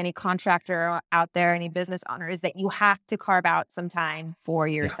listening, any contractor out there, any business owner, is that you have to carve out some time for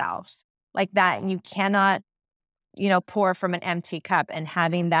yourself like that. And you cannot, pour from an empty cup, and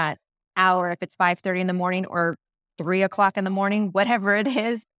having that hour, if it's 5:30 in the morning or 3:00 in the morning, whatever it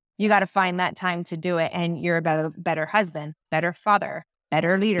is, you got to find that time to do it. And you're a better husband, better father,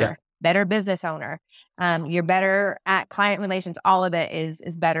 better leader, better business owner. You're better at client relations. All of it is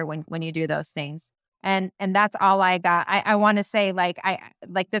better when you do those things. And that's all I got. I want to say,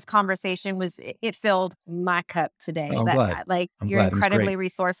 this conversation it filled my cup today. I'm glad. You're incredibly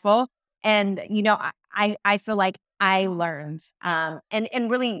resourceful. And, I feel like I learned, and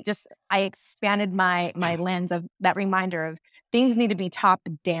really just, I expanded my lens of that reminder of things need to be top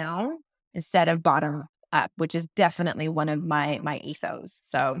down instead of bottom up, which is definitely one of my ethos.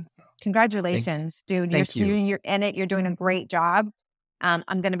 So congratulations, dude. You're in it. You're doing a great job. I'm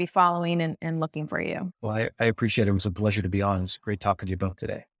going to be following and looking for you. Well, I appreciate it. It was a pleasure to be on. It's great talking to you both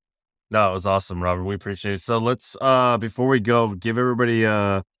today. No, it was awesome, Robert. We appreciate it. So let's, before we go, give everybody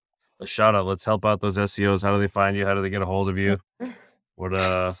a shout out. Let's help out those SEOs. How do they find you? How do they get a hold of you? What,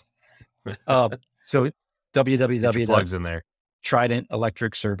 so www. Plugs in there.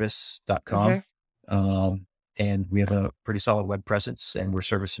 TridentElectricService.com. And we have a pretty solid web presence, and we're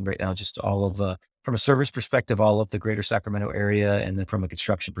servicing right now just all of from a service perspective, all of the greater Sacramento area. And then from a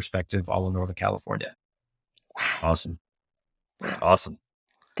construction perspective, all of Northern California. Awesome.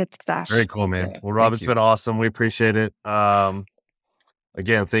 Good stuff. Very cool, man. Well, Rob, it's been awesome. We appreciate it.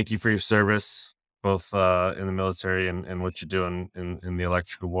 Again, thank you for your service, both in the military and what you're doing in the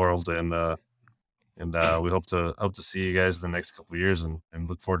electrical world. And we hope to see you guys in the next couple of years and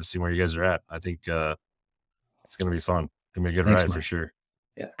look forward to seeing where you guys are at. I think it's going to be fun. It's going to be a good ride for sure.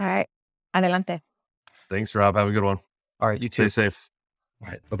 Yeah. All right. Adelante. Thanks, Rob. Have a good one. All right. You too. Stay safe. All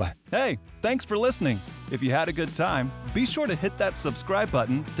right. Bye-bye. Hey, thanks for listening. If you had a good time, be sure to hit that subscribe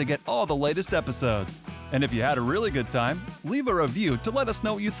button to get all the latest episodes. And if you had a really good time, leave a review to let us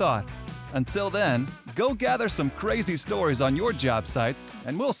know what you thought. Until then, go gather some crazy stories on your job sites,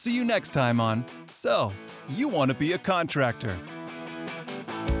 and we'll see you next time on So You Want to Be a Contractor.